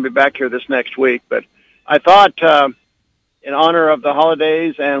they're going to be back here this next week. But I thought in honor of the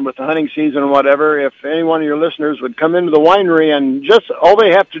holidays and with the hunting season and whatever, if any one of your listeners would come into the winery and just all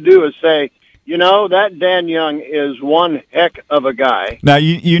they have to do is say, you know, that Dan Young is one heck of a guy. Now,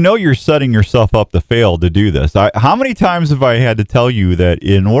 you know you're setting yourself up to fail to do this. How many times have I had to tell you that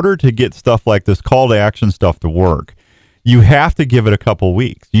in order to get stuff like this call to action stuff to work, you have to give it a couple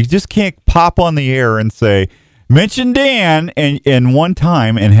weeks. You just can't pop on the air and say, mention Dan and one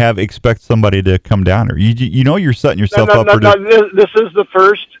time and expect somebody to come down there. You know you're setting yourself up for this is the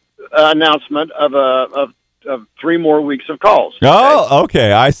first announcement of 3 more weeks of calls. Oh,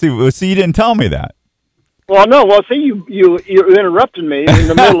 okay. I see. Well, see, you didn't tell me that. Well, no. Well, see, you interrupted me in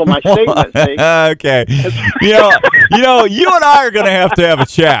the middle of my statement. See? Okay. You know, you and I are going to have a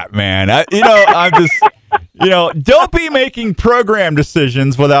chat, man. I'm just, don't be making program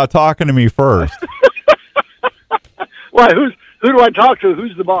decisions without talking to me first. Why? Who do I talk to?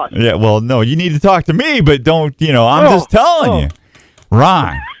 Who's the boss? Yeah. Well, no, you need to talk to me, but don't. I'm just telling you,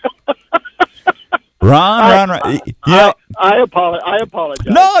 Ron. Ron. I apologize.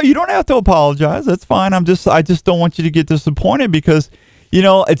 No, you don't have to apologize. That's fine. I just don't want you to get disappointed because,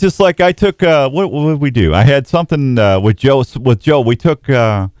 it's just like I took. What did we do? I had something with Joe. We took.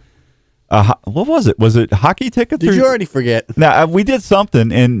 What was it? Was it hockey tickets? Did you already forget? Now we did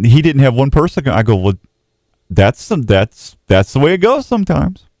something, and he didn't have one person. I go, well, that's the way it goes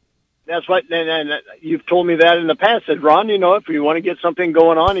sometimes. That's what, and you've told me that in the past. Said Ron, if you want to get something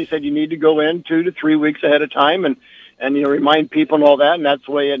going on, he said you need to go in 2 to 3 weeks ahead of time and remind people and all that, and that's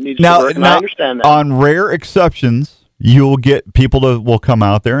the way it needs to work. And I understand that. On rare exceptions, you'll get people will come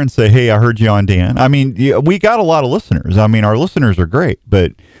out there and say, "Hey, I heard you on Dan." I mean, we got a lot of listeners. I mean, our listeners are great,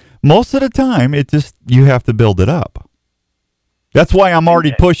 but most of the time, you have to build it up. That's why I'm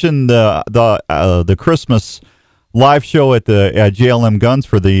already pushing the Christmas live show at JLM Guns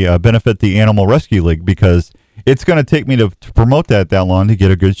for the benefit the Animal Rescue League, because it's going to take me to promote that long to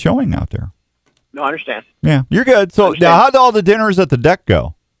get a good showing out there. No, I understand. Yeah, you're good. So now, how'd all the dinners at the deck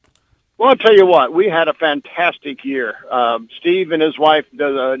go? Well, I'll tell you what, we had a fantastic year. Steve and his wife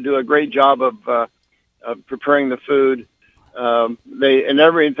do a great job of preparing the food. And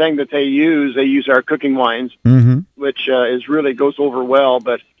everything that they use our cooking wines, which really goes over well.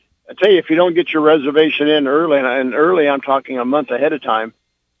 But I tell you, if you don't get your reservation in early, and early I'm talking a month ahead of time,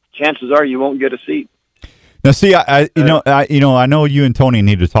 chances are you won't get a seat. Now, see, I know you and Tony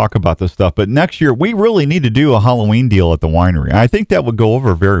need to talk about this stuff, but next year we really need to do a Halloween deal at the winery. I think that would go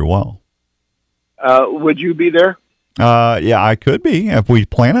over very well. Would you be there? Yeah, I could be if we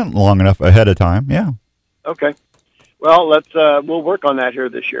plan it long enough ahead of time. Yeah. Okay. Well, we'll work on that here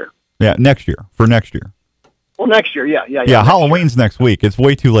this year. Yeah, next year. Well, next year, yeah. Yeah, Halloween's next week. It's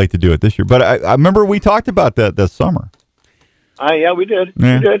way too late to do it this year. But I remember we talked about that this summer. Yeah, we did.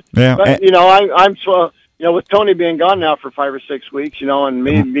 Yeah. We did. Yeah. But, I'm so, with Tony being gone now for 5 or 6 weeks, and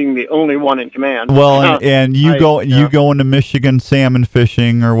me being the only one in command. Well, and you go into Michigan salmon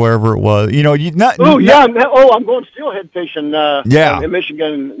fishing or wherever it was. I'm going steelhead fishing in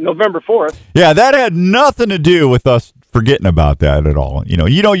Michigan November 4th. Yeah, that had nothing to do with us forgetting about that at all.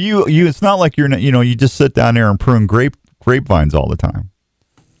 You it's not like you just sit down there and prune grapevines all the time.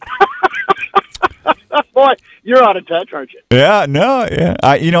 Boy, you're out of touch, aren't you? Yeah, no, yeah.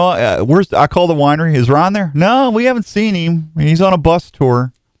 I call the winery. Is Ron there? No, we haven't seen him. He's on a bus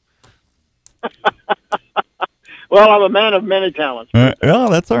tour. Well, I'm a man of many talents. Yeah,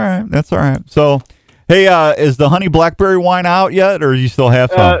 that's all right. That's all right. So, hey, is the honey blackberry wine out yet, or do you still have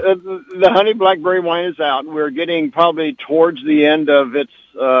some? The honey blackberry wine is out. We're getting probably towards the end of its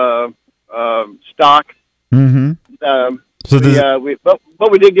stock. Mm-hmm.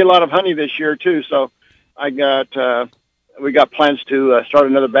 But we did get a lot of honey this year too. So we got plans to start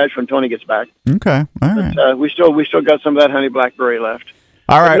another batch when Tony gets back. Okay, all right. But, we still got some of that honey blackberry left.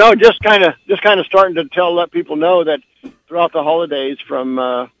 All right. But no, just kind of starting to let people know that throughout the holidays from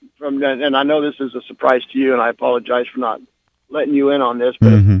and I know this is a surprise to you, and I apologize for not letting you in on this,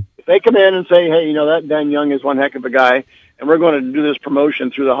 but if they come in and say, hey, that Dan Young is one heck of a guy, and we're going to do this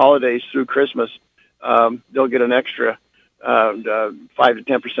promotion through the holidays, through Christmas, they'll get an extra 5 to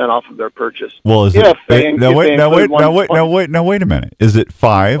 10% off of their purchase. Well, is it? Wait a minute. Is it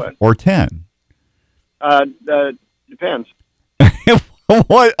 5 or 10? Depends.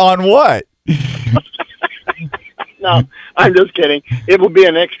 What on what? No, I'm just kidding. It will be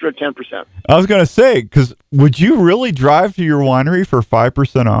an extra 10%. I was going to say, because would you really drive to your winery for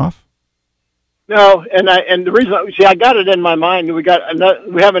 5% off? No, and the reason, I got it in my mind. We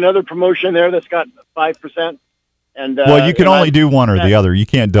have another promotion there that's got 5%. And well, you can only do one or the other. You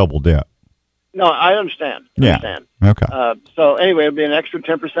can't double dip. No, I understand. Yeah. Okay. So anyway, it'll be an extra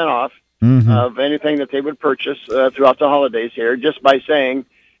 10% off. of anything that they would purchase throughout the holidays here, just by saying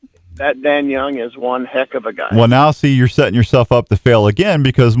that Dan Young is one heck of a guy. Well, now see, you're setting yourself up to fail again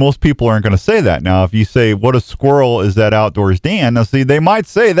because most people aren't going to say that. Now, if you say, "What a squirrel is that Outdoors Dan?" Now, see, they might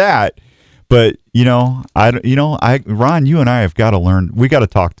say that, but Ron, you and I have got to learn. We got to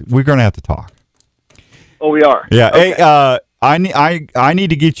talk. We're going to have to talk. Oh, we are. Yeah. Okay. Hey, I need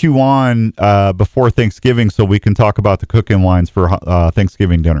to get you on before Thanksgiving so we can talk about the cooking wines for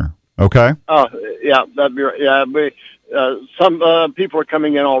Thanksgiving dinner. Okay. Oh, yeah, that'd be right. Yeah, some people are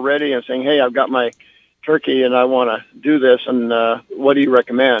coming in already and saying, "Hey, I've got my turkey and I want to do this, and what do you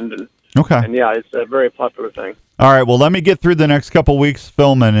recommend?" And, Okay. And yeah, it's a very popular thing. All right. Well, let me get through the next couple weeks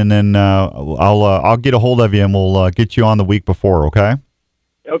filming, and then I'll get a hold of you, and we'll get you on the week before. Okay.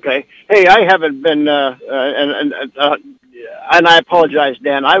 Okay. Hey, I haven't been, and I apologize,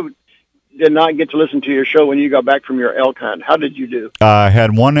 Dan. I did not get to listen to your show when you got back from your elk hunt. How did you do? I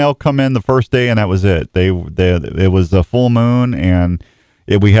had one elk come in the first day, and that was it. It was a full moon, and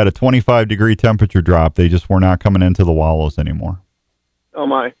we had a 25-degree temperature drop. They just were not coming into the wallows anymore. Oh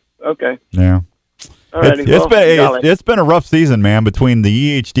my. Okay. Yeah. It's been a rough season, man. Between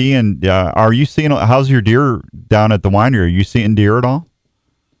the EHD and are you seeing? How's your deer down at the winery? Are you seeing deer at all?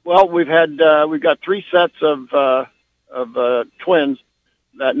 Well, we've got 3 sets of twins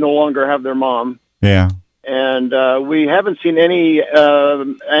that no longer have their mom. Yeah. And we haven't seen any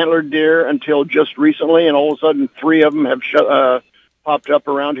antlered deer until just recently, and all of a sudden 3 of them have popped up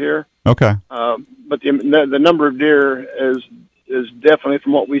around here. Okay. But the number of deer is definitely,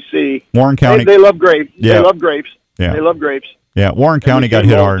 from what we see. Warren County. They love grapes. Yeah. They love grapes. Yeah. They love grapes. Yeah. Warren County got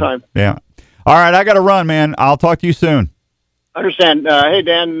hit hard. Yeah. All right. I got to run, man. I'll talk to you soon. Understand. Hey,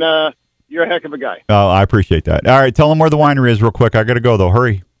 Dan, you're a heck of a guy. Oh, I appreciate that. All right. Tell them where the winery is real quick. I got to go, though.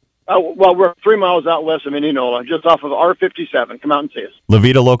 Hurry. Well, we're 3 miles out west of Indianola, just off of R57. Come out and see us.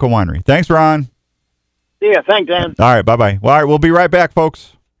 Levita Local Winery. Thanks, Ron. Yeah, thanks, Dan. All right. Bye-bye. Well, all right. We'll be right back,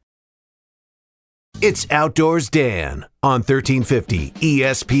 folks. It's Outdoors Dan on 1350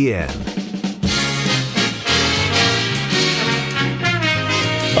 ESPN.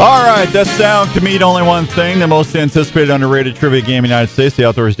 All right, that sound can mean only one thing: the most anticipated underrated trivia game in the United States, the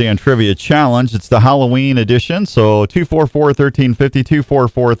Outdoors Dan Trivia Challenge. It's the Halloween edition, so 244-1350,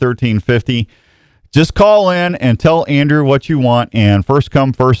 244-1350. Just call in and tell Andrew what you want, and first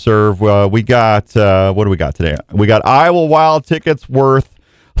come, first serve. We got, what do we got today? We got Iowa Wild tickets worth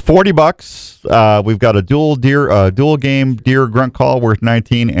 $40. We've got a dual game deer grunt call worth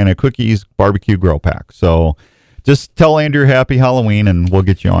 $19, and a Cookies barbecue grill pack. So just tell Andrew happy Halloween, and we'll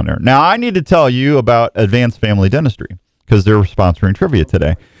get you on there. Now, I need to tell you about Advanced Family Dentistry because they're sponsoring trivia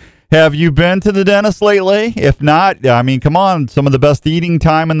today. Have you been to the dentist lately? If not, I mean, come on. Some of the best eating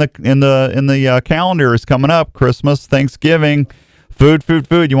time in the calendar is coming up. Christmas, Thanksgiving, food.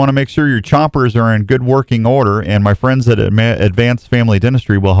 You want to make sure your chompers are in good working order, and my friends at Advanced Family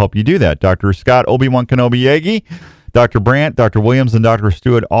Dentistry will help you do that. Dr. Scott Obi-Wan Kenobi Yagi, Dr. Brandt, Dr. Williams, and Dr.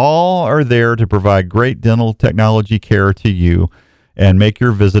 Stewart all are there to provide great dental technology care to you and make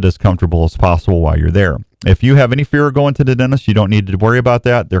your visit as comfortable as possible while you're there. If you have any fear of going to the dentist, you don't need to worry about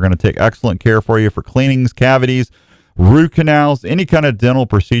that. They're going to take excellent care for you for cleanings, cavities, root canals, any kind of dental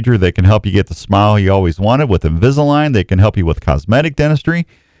procedure. They can help you get the smile you always wanted with Invisalign. They can help you with cosmetic dentistry.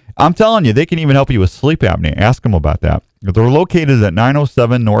 I'm telling you, they can even help you with sleep apnea. Ask them about that. They're located at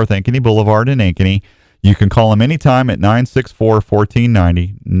 907 North Ankeny Boulevard in Ankeny. You can call them anytime at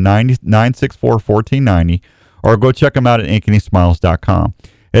 964-1490, 964-1490, or go check them out at ankenysmiles.com.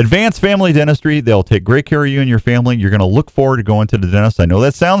 Advanced Family Dentistry, they'll take great care of you and your family. You're going to look forward to going to the dentist. I know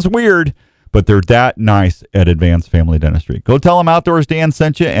that sounds weird, but they're that nice at Advanced Family Dentistry. Go tell them Outdoors Dan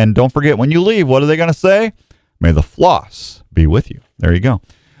sent you, and don't forget, when you leave, what are they going to say? May the floss be with you. There you go.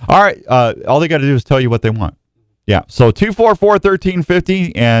 All right, all they got to do is tell you what they want. Yeah, so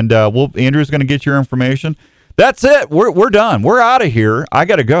 244-1350, and Andrew's going to get your information. That's it. We're done. We're out of here. I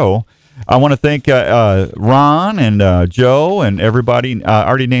got to go. I want to thank Ron and Joe and everybody. I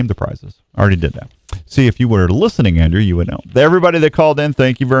already named the prizes. I already did that. See, if you were listening, Andrew, you would know. Everybody that called in,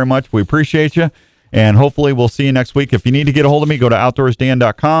 thank you very much. We appreciate you, and hopefully we'll see you next week. If you need to get a hold of me, go to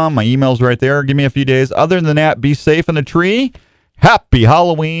outdoorsdan.com. My email's right there. Give me a few days. Other than that, be safe in the tree. Happy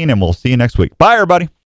Halloween, and we'll see you next week. Bye, everybody.